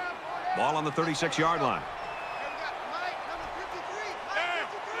 10. Ball on the 36-yard line.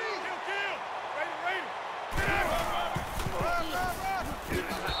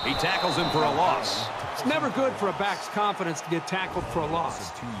 He tackles him for a loss. It's never good for a back's confidence to get tackled for a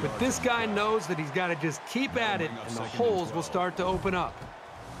loss. But this guy knows that he's got to just keep at it, and the holes will start to open up.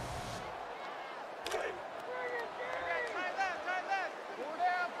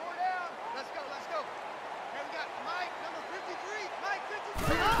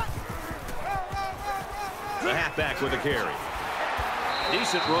 The halfback with the carry.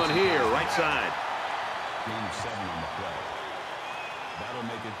 Decent run here, right side. Gain of 7 on the play. That'll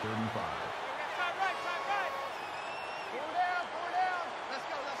make it 3rd and 5. Time right. 4 down. Let's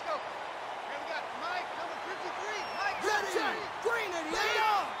go. Here we got Mike, number 53. Mike, Green 88.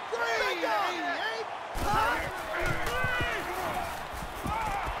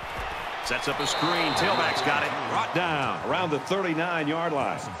 Sets up a screen. Tailback's got it. Brought down around the 39-yard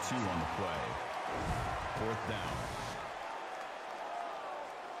line. Loss of 2 on the play. 4th down.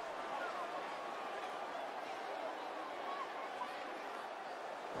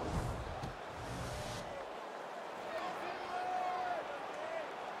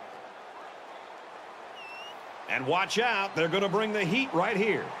 And watch out, they're going to bring the heat right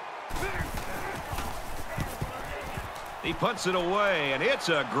here. He puts it away, and it's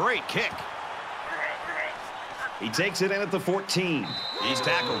a great kick. He takes it in at the 14. He's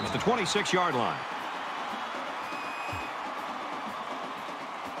tackled at the 26-yard line.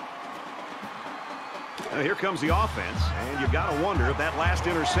 Now here comes the offense, and you've got to wonder if that last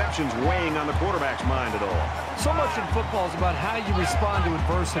interception's weighing on the quarterback's mind at all. So much in football is about how you respond to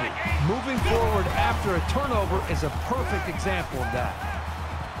adversity. Moving forward after a turnover is a perfect example of that.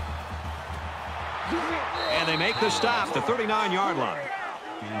 And they make the stop, the 39-yard line.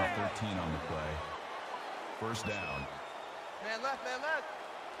 Gain of 13 on the play. 1st down. Man left.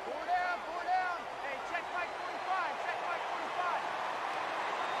 4 down. Hey, check Mike 45.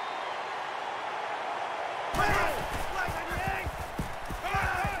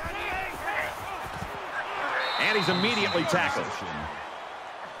 And he's immediately tackled.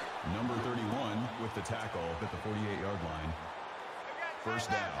 Number 31 with the tackle at the 48-yard line. 1st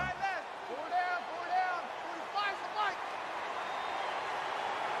down. 4 down. 45's the Mike.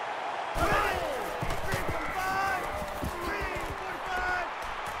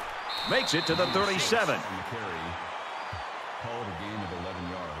 Makes it to the 37. On the carry. Call it a gain of 11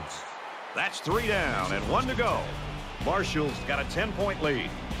 yards. That's 3 down and 1 to go. Marshall's got a 10-point lead.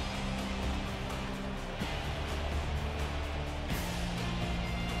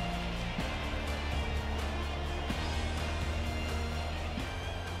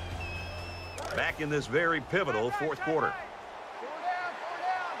 Back in this very pivotal 4th quarter. 4 down.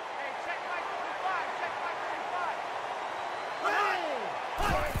 Hey, check Mike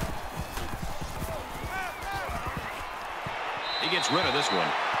 45. He gets rid of this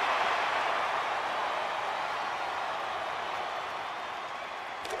one.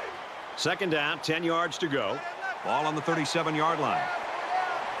 Second down, 10 yards to go. Ball on the 37-yard line.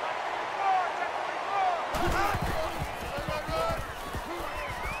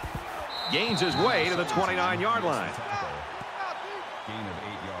 Gains his way to the 29-yard line. Gain of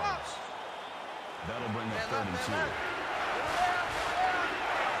 8 yards. That'll bring up 3rd and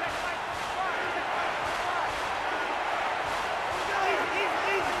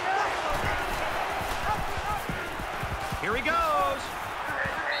 2. Here he goes.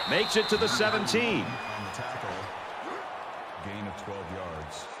 Makes it to the 17. On the tackle. Gain of 12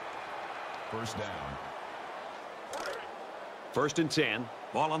 yards. 1st down. 1st and 10.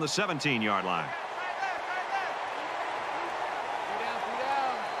 Ball on the 17-yard line.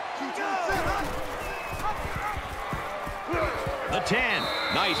 The 10.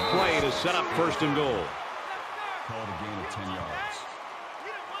 Nice play to set up 1st and goal. Called a gain of 10 yards.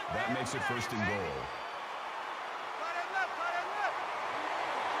 That makes it 1st and goal.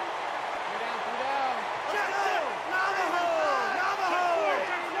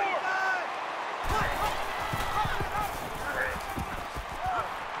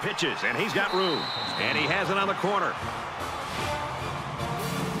 Pitches, and he's got room. And he has it on the corner.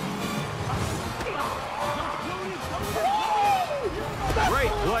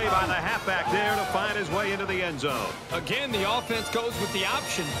 Great play by the halfback there to find his way into the end zone. Again, the offense goes with the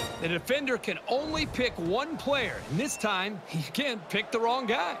option. The defender can only pick one player, and this time, he again picked the wrong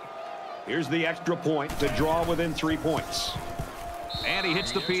guy. Here's the extra point to draw within 3 points. And he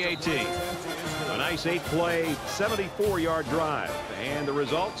hits the PAT. A nice 8-play, 74-yard drive. And the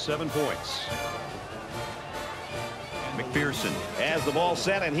result, 7 points. McPherson has the ball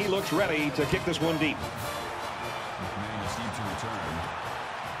set, and he looks ready to kick this one deep. McMahon received to return.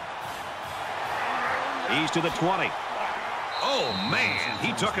 He's to the 20. Oh, man,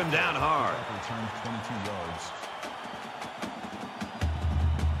 he took him down hard. Returned 22 yards.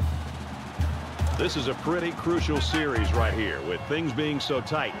 This is a pretty crucial series right here. With things being so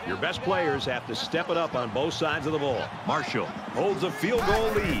tight, your best players have to step it up on both sides of the ball. Marshall holds a field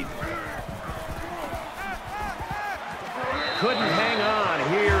goal lead. Couldn't hang on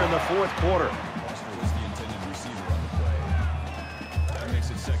here in the 4th quarter. Foster was the intended receiver on the play. That makes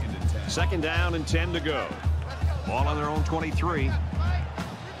it 2nd and 10. 2nd down and 10 to go. Ball on their own 23.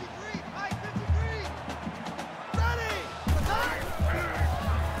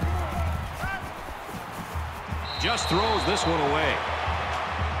 Just throws this one away.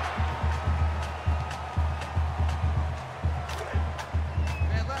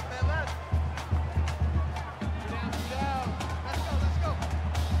 Man left. Down. Let's go.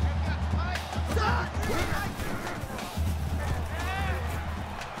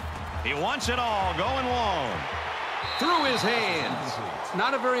 He wants it all, going long. Through his hands.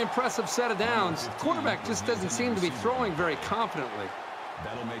 Not a very impressive set of downs. The quarterback just doesn't seem to be throwing very confidently.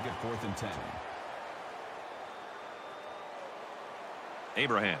 That'll make it 4th and 10.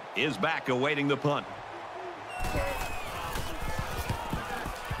 Abraham is back awaiting the punt.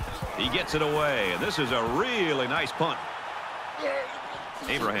 He gets it away, and this is a really nice punt.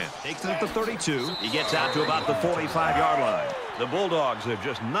 Abraham takes it at the 32. He gets out to about the 45-yard line. The Bulldogs have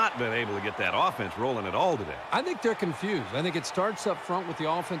just not been able to get that offense rolling at all today. I think they're confused. I think it starts up front with the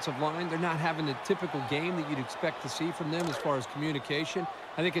offensive line. They're not having the typical game that you'd expect to see from them as far as communication.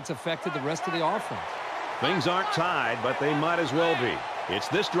 I think it's affected the rest of the offense. Things aren't tied, but they might as well be. It's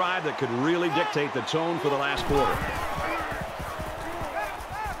this drive that could really dictate the tone for the last quarter.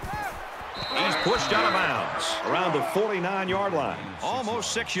 He's pushed out of bounds. Around the 49-yard line.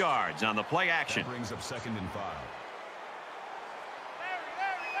 Almost 6 yards on the play action. That brings up 2nd and 5.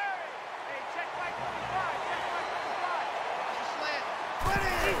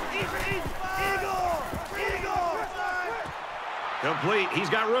 Complete. He's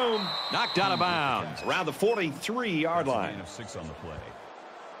got room. Knocked out of bounds. Around the 43-yard line. Gain of 6 on the play.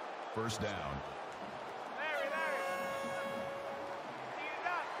 1st down.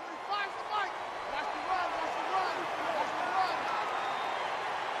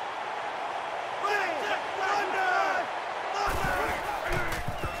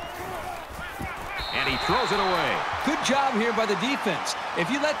 And he throws it away. Good job here by the defense. If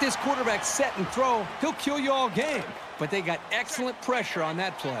you let this quarterback set and throw, he'll kill you all game. But they got excellent pressure on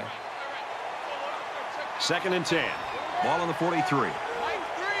that play. 2nd and 10. Ball on the 43.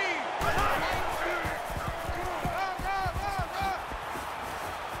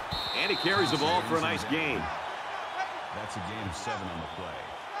 And he carries the ball for a nice gain. That's a gain of 7 on the play.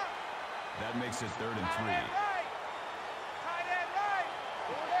 That makes it 3rd and 3.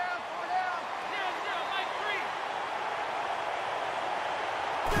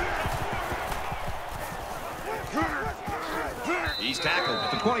 He's tackled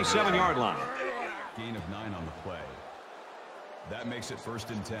at the 27-yard line. Gain of 9 on the play. That makes it 1st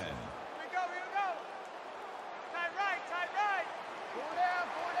and 10. Here we go. Tight right. Four down.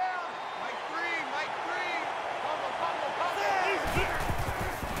 Mike 3.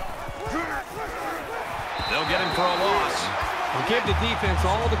 They'll get him for a loss. I'll give the defense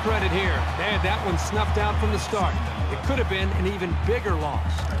all the credit here. They had that one snuffed out from the start. It could have been an even bigger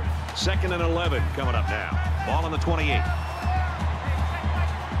loss. 2nd and 11 coming up now. Ball on the 28.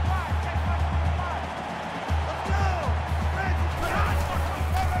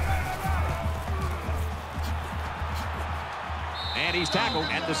 And he's tackled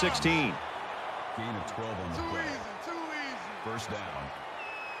at the 16. Gain of 12 on the play. Too easy. 1st down.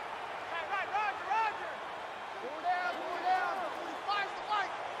 Right, Roger. Four down.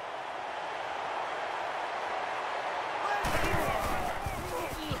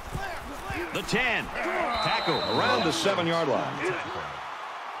 The 10. Tackle around the 7-yard line.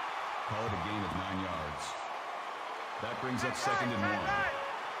 Call it a gain of 9 yards. That brings up 2nd and 1.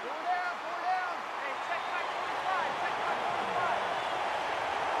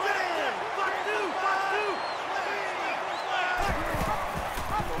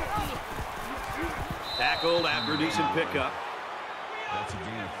 Tackled after a decent pickup. That's a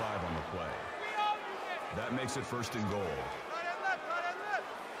gain of 5 on the play. That makes it 1st and goal.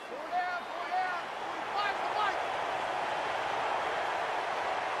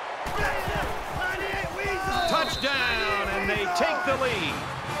 Touchdown, and they take the lead.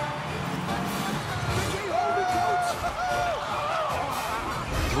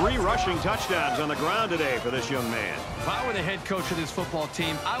 Three rushing touchdowns on the ground today for this young man. If I were the head coach of this football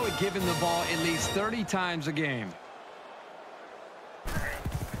team, I would give him the ball at least 30 times a game.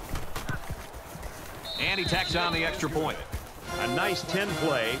 And he tacks on the extra point. A nice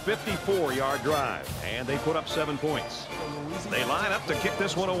 10-play, 54-yard drive. And they put up 7 points. They line up to kick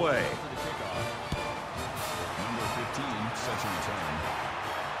this one away. Number 15 sets a return.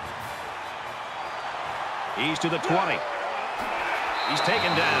 He's to the 20. He's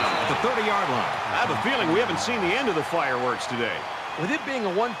taken down at the 30-yard line. I have a feeling we haven't seen the end of the fireworks today. With it being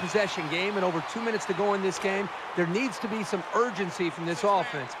a one-possession game and over 2 minutes to go in this game, there needs to be some urgency from this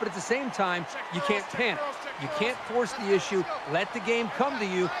offense. But at the same time, you can't panic. You can't force the issue. Let the game come to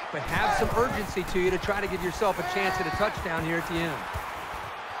you, but have some urgency to you to try to give yourself a chance at a touchdown here at the end.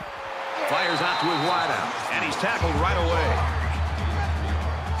 Fires out to his wideout, and he's tackled right away.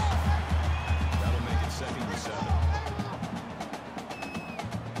 That'll make it 2nd and 7.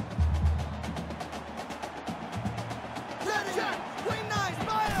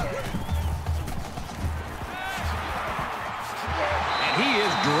 And he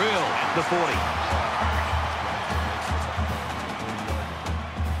is drilled at the 40.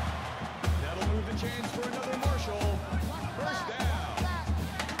 That'll move the chains for another Marshall. 1st down.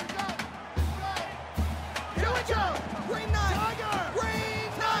 Here we go! Green 9! Green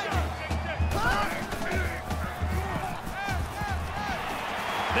 9!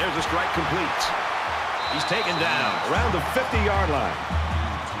 There's a strike complete. He's taken down around the 50-yard line.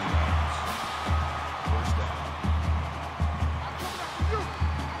 1st down.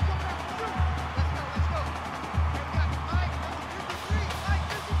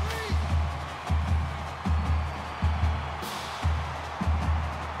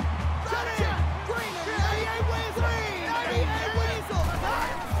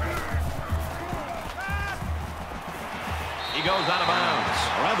 He goes out of bounds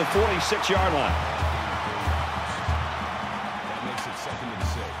around the 46-yard line. That makes it 2nd and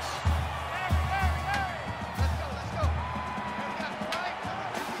 6.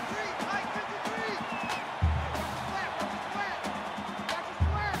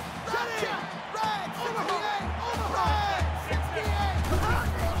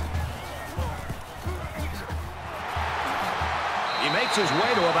 He makes his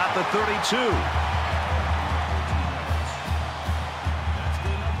way to about the 32.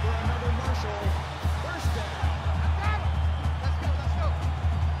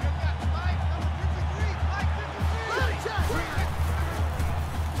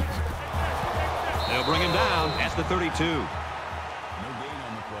 They'll bring him down at the 32. No gain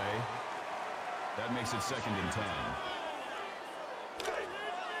on the play. That makes it 2nd and 10.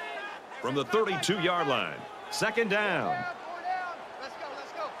 From the 32-yard line, 2nd down. Let's go.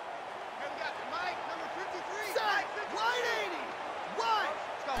 Here we got Mike, number 53. Set, wide 80. Wide.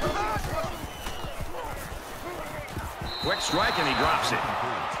 Quick strike, and he drops it.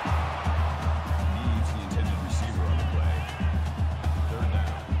 Needs the intended receiver on the play. 3rd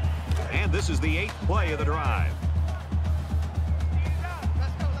down. And this is the 8th play of the drive.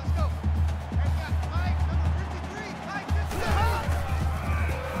 Let's go. Here we got Mike, number 53. Mike, 53.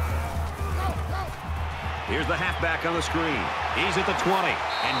 Here's the halfback on the screen. He's at the 20,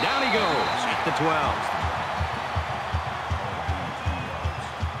 and down he goes at the 12.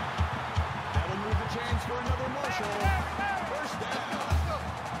 That'll move the chains for another Marshall. 1st down.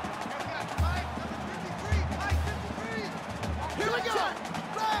 Here we go!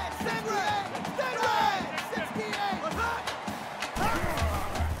 Red, stand red! Stand red! 68!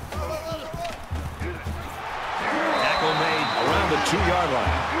 Tackle made around the 2-yard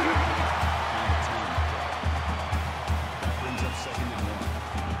line. That brings up 2nd and 1.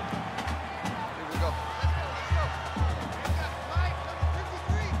 Here we go.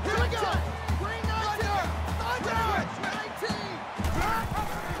 Here we go! Green 19!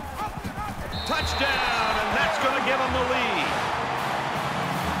 Touchdown, and that's going to give him the lead.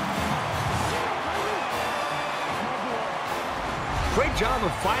 great job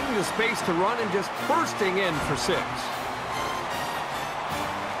of finding the space to run and just bursting in for 6.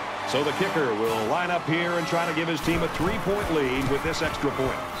 So the kicker will line up here and try to give his team a 3-point lead with this extra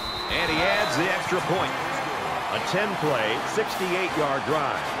point. And he adds the extra point. A 10-play, 68-yard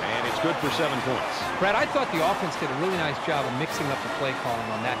drive, and it's good for 7 points. Brad, I thought the offense did a really nice job of mixing up the play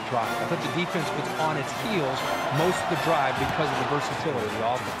calling on that drive. I thought the defense was on its heels most of the drive because of the versatility of the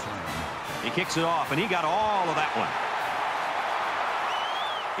offense. He kicks it off, and he got all of that one.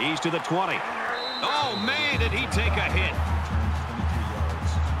 He's to the 20. Oh, man, did he take a hit.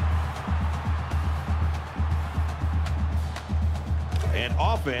 And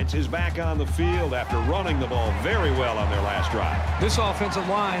offense is back on the field after running the ball very well on their last drive. This offensive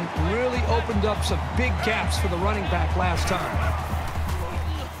line really opened up some big gaps for the running back last time.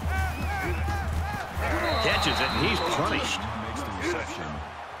 Catches it, and he's punished. Makes the reception.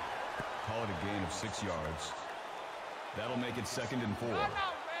 Call it a gain of 6 yards. That'll make it 2nd and 4.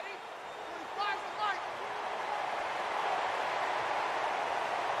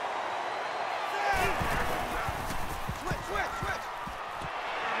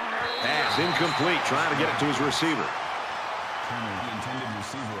 Pass incomplete, trying to get it to his receiver. The intended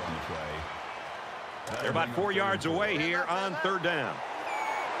receiver on the play. They're about 4 yards away here on 3rd down.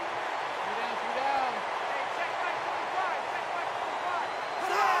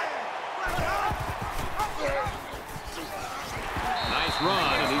 Nice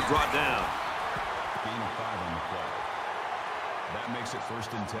run, and he's brought down. Gain of 5 on the play. That makes it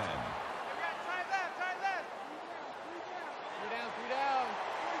 1st and 10.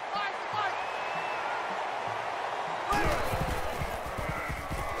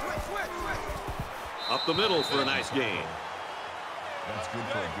 Up the middle for a nice gain. That's good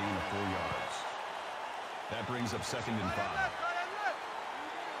for a gain of 4 yards. That brings up 2nd and 5.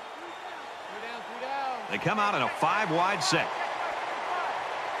 They come out in a 5-wide set.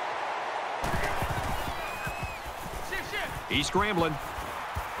 He's scrambling.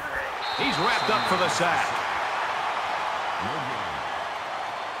 He's wrapped up for the sack. No gain.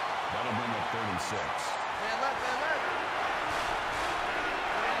 That'll bring up 3rd and 6.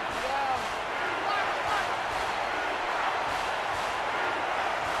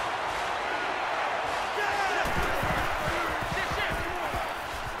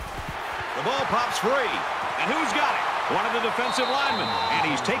 The ball pops free. And who's got it? One of the defensive linemen.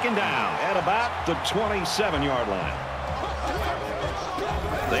 And he's taken down At about the 27-yard line.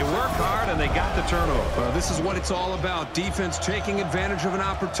 They work hard, and they got the turnover. Well, this is what it's all about. Defense taking advantage of an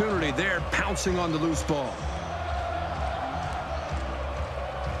opportunity. They're pouncing on the loose ball.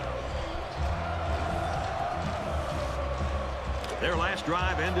 Their last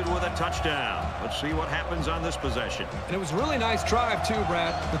drive ended with a touchdown. Let's see what happens on this possession. And it was a really nice drive, too,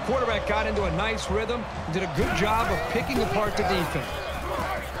 Brad. The quarterback got into a nice rhythm and did a good job of picking apart the defense.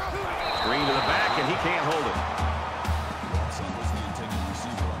 Screen to the back, and he can't hold it. Watson was the intended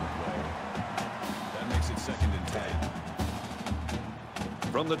receiver on the play. That makes it 2nd and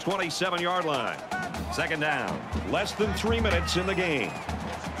 10. From the 27-yard line. 2nd down. Less than 3 minutes in the game.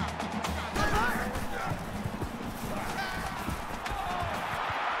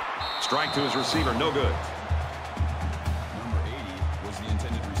 Strike to his receiver, no good. Number 80 was the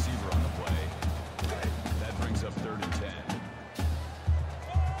intended receiver on the play. That brings up 3rd and 10.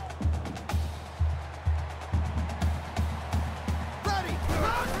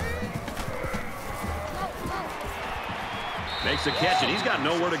 Makes the catch, and he's got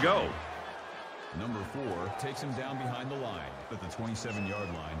nowhere to go. Number 4 takes him down behind the line at the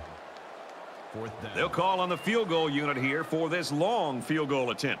 27-yard line. 4th down. They'll call on the field goal unit here for this long field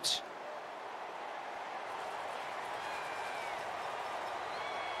goal attempt.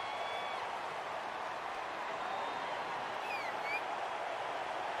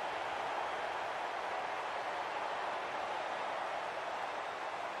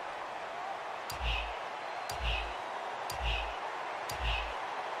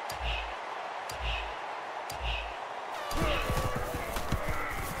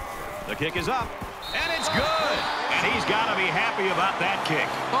 The kick is up, and it's good. And he's got to be happy about that kick.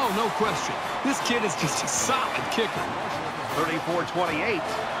 Oh, no question. This kid is just a solid kicker. 34-28,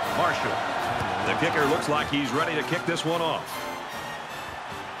 Marshall. The kicker looks like he's ready to kick this one off.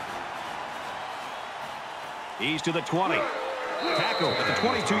 He's to the 20. Tackle at the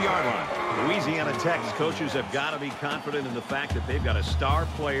 22-yard line. Louisiana Tech's coaches have got to be confident in the fact that they've got a star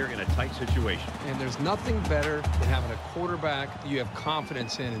player in a tight situation. And there's nothing better than having a quarterback that you have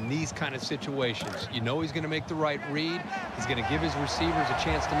confidence in these kind of situations. You know he's going to make the right read. He's going to give his receivers a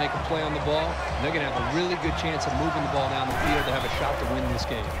chance to make a play on the ball. And they're going to have a really good chance of moving the ball down the field to have a shot to win this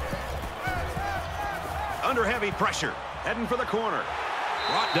game. Under heavy pressure, heading for the corner.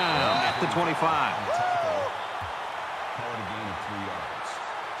 Brought down at the 25. Call it a gain of 3 yards.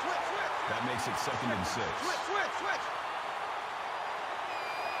 That makes it 2nd and 6. Switch.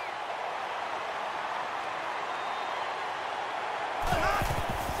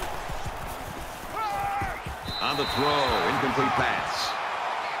 On the throw, incomplete pass.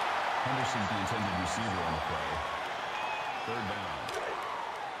 Henderson's the intended receiver on the play. 3rd down.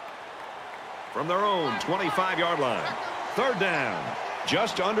 From their own 25-yard line. 3rd down.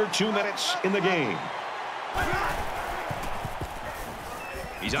 Just under 2 minutes in the game.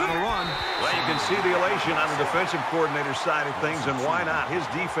 He's on a run. Well, you can see the elation on the defensive coordinator's side of things, and why not? His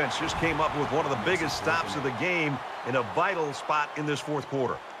defense just came up with one of the biggest stops of the game in a vital spot in this 4th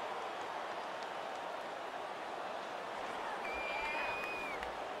quarter.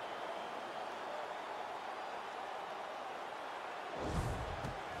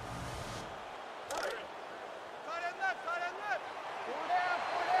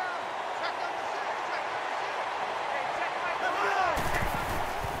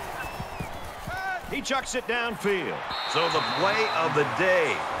 He chucks it downfield. So the play of the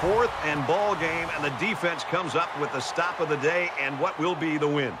day, 4th and ball game, and the defense comes up with the stop of the day and what will be the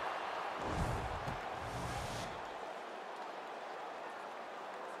win.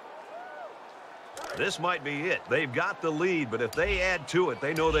 This might be it. They've got the lead, but if they add to it,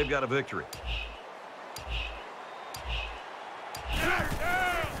 they know they've got a victory.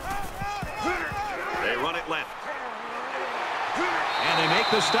 They run it left. And they make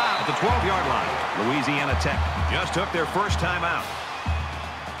the stop at the 12-yard line. Louisiana Tech just took their first time out.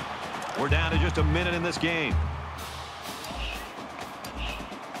 We're down to just a minute in this game.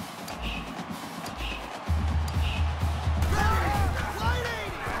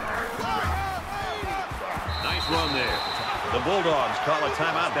 Nice run there. The Bulldogs call a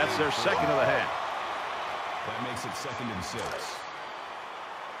timeout. That's their 2nd of the half. That makes it 2nd and 6.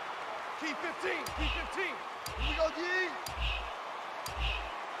 Keep 15. Here we go, G.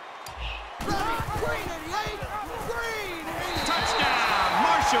 Green. Touchdown,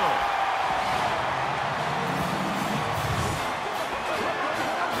 Marshall.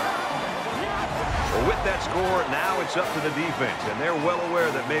 Well, with that score, now it's up to the defense, and they're well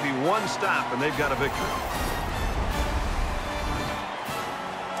aware that maybe one stop and they've got a victory.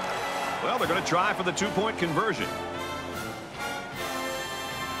 Well, they're going to try for the 2-point conversion.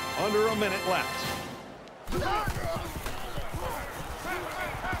 Under a minute left.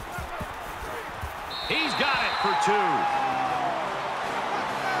 He's got it for 2.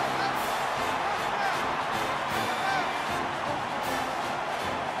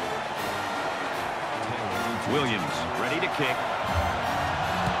 Williams ready to kick.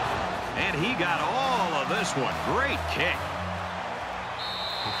 And he got all of this one. Great kick.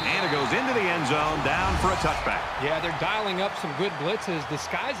 And it goes into the end zone, down for a touchback. Yeah, they're dialing up some good blitzes,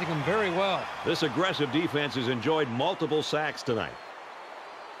 disguising them very well. This aggressive defense has enjoyed multiple sacks tonight.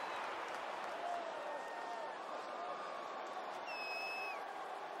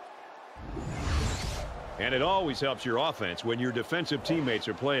 And it always helps your offense when your defensive teammates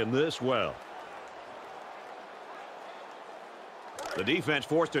are playing this well. The defense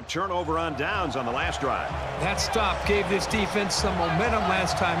forced a turnover on downs on the last drive. That stop gave this defense some momentum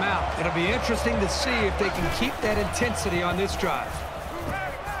last time out. It'll be interesting to see if they can keep that intensity on this drive.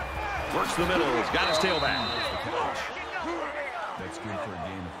 Works the middle. He's got his tailback. That's good for a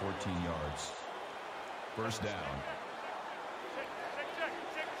gain of 14 yards. 1st down.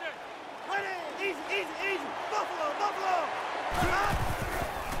 Easy. Buffalo.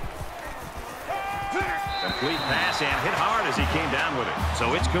 Complete pass and hit hard as he came down with it.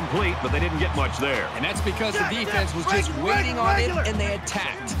 So it's complete, but they didn't get much there. And that's because the defense was just waiting on it and they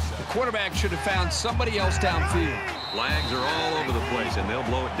attacked. The quarterback should have found somebody else downfield. Flags are all over the place, and they'll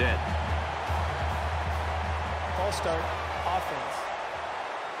blow it dead. False start, offense.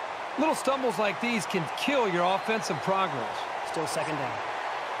 Little stumbles like these can kill your offensive progress. Still 2nd down.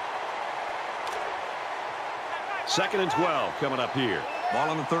 2nd and 12 coming up here. Ball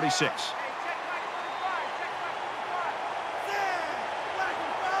on the 36.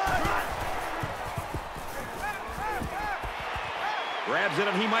 Grabs it,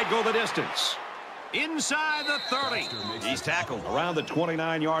 and he might go the distance. Inside the 30. He's tackled around the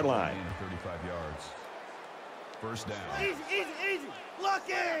 29-yard line. 35 yards. 1st down. Easy.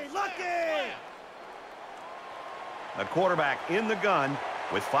 Lucky. The quarterback in the gun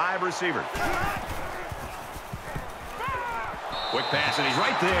with 5 receivers. Quick pass, and he's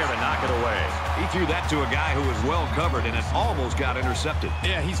right there to knock it away. He threw that to a guy who was well covered, and it almost got intercepted.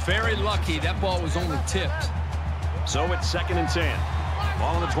 Yeah, he's very lucky. That ball was only tipped. So it's 2nd and 10.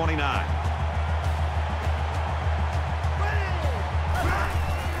 Ball on the 29.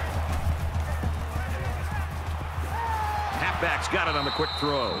 Halfback's got it on the quick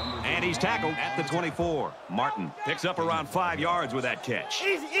throw. And he's tackled at the 24. Martin picks up around 5 yards with that catch.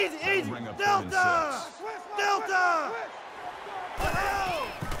 Easy, easy, easy. Delta! Delta!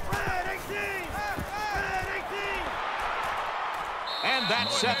 Red 18! Red 18! And that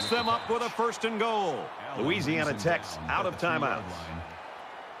sets them up with a 1st and goal. Louisiana Tech's out of timeouts.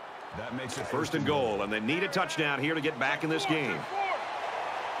 That makes it 1st and goal, and they need a touchdown here to get back in this game.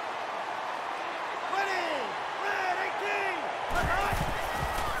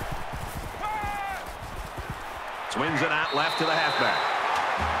 Swings it out left to the halfback.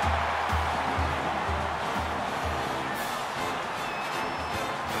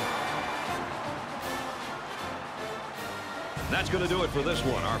 That's going to do it for this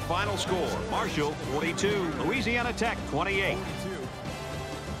one. Our final score, Marshall 42, Louisiana Tech 28.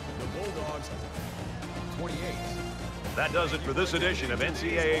 the Bulldogs 28. That does it for this edition of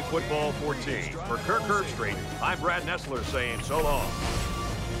NCAA Football 14. For Kirk Herbstreit, I'm Brad Nessler saying so long.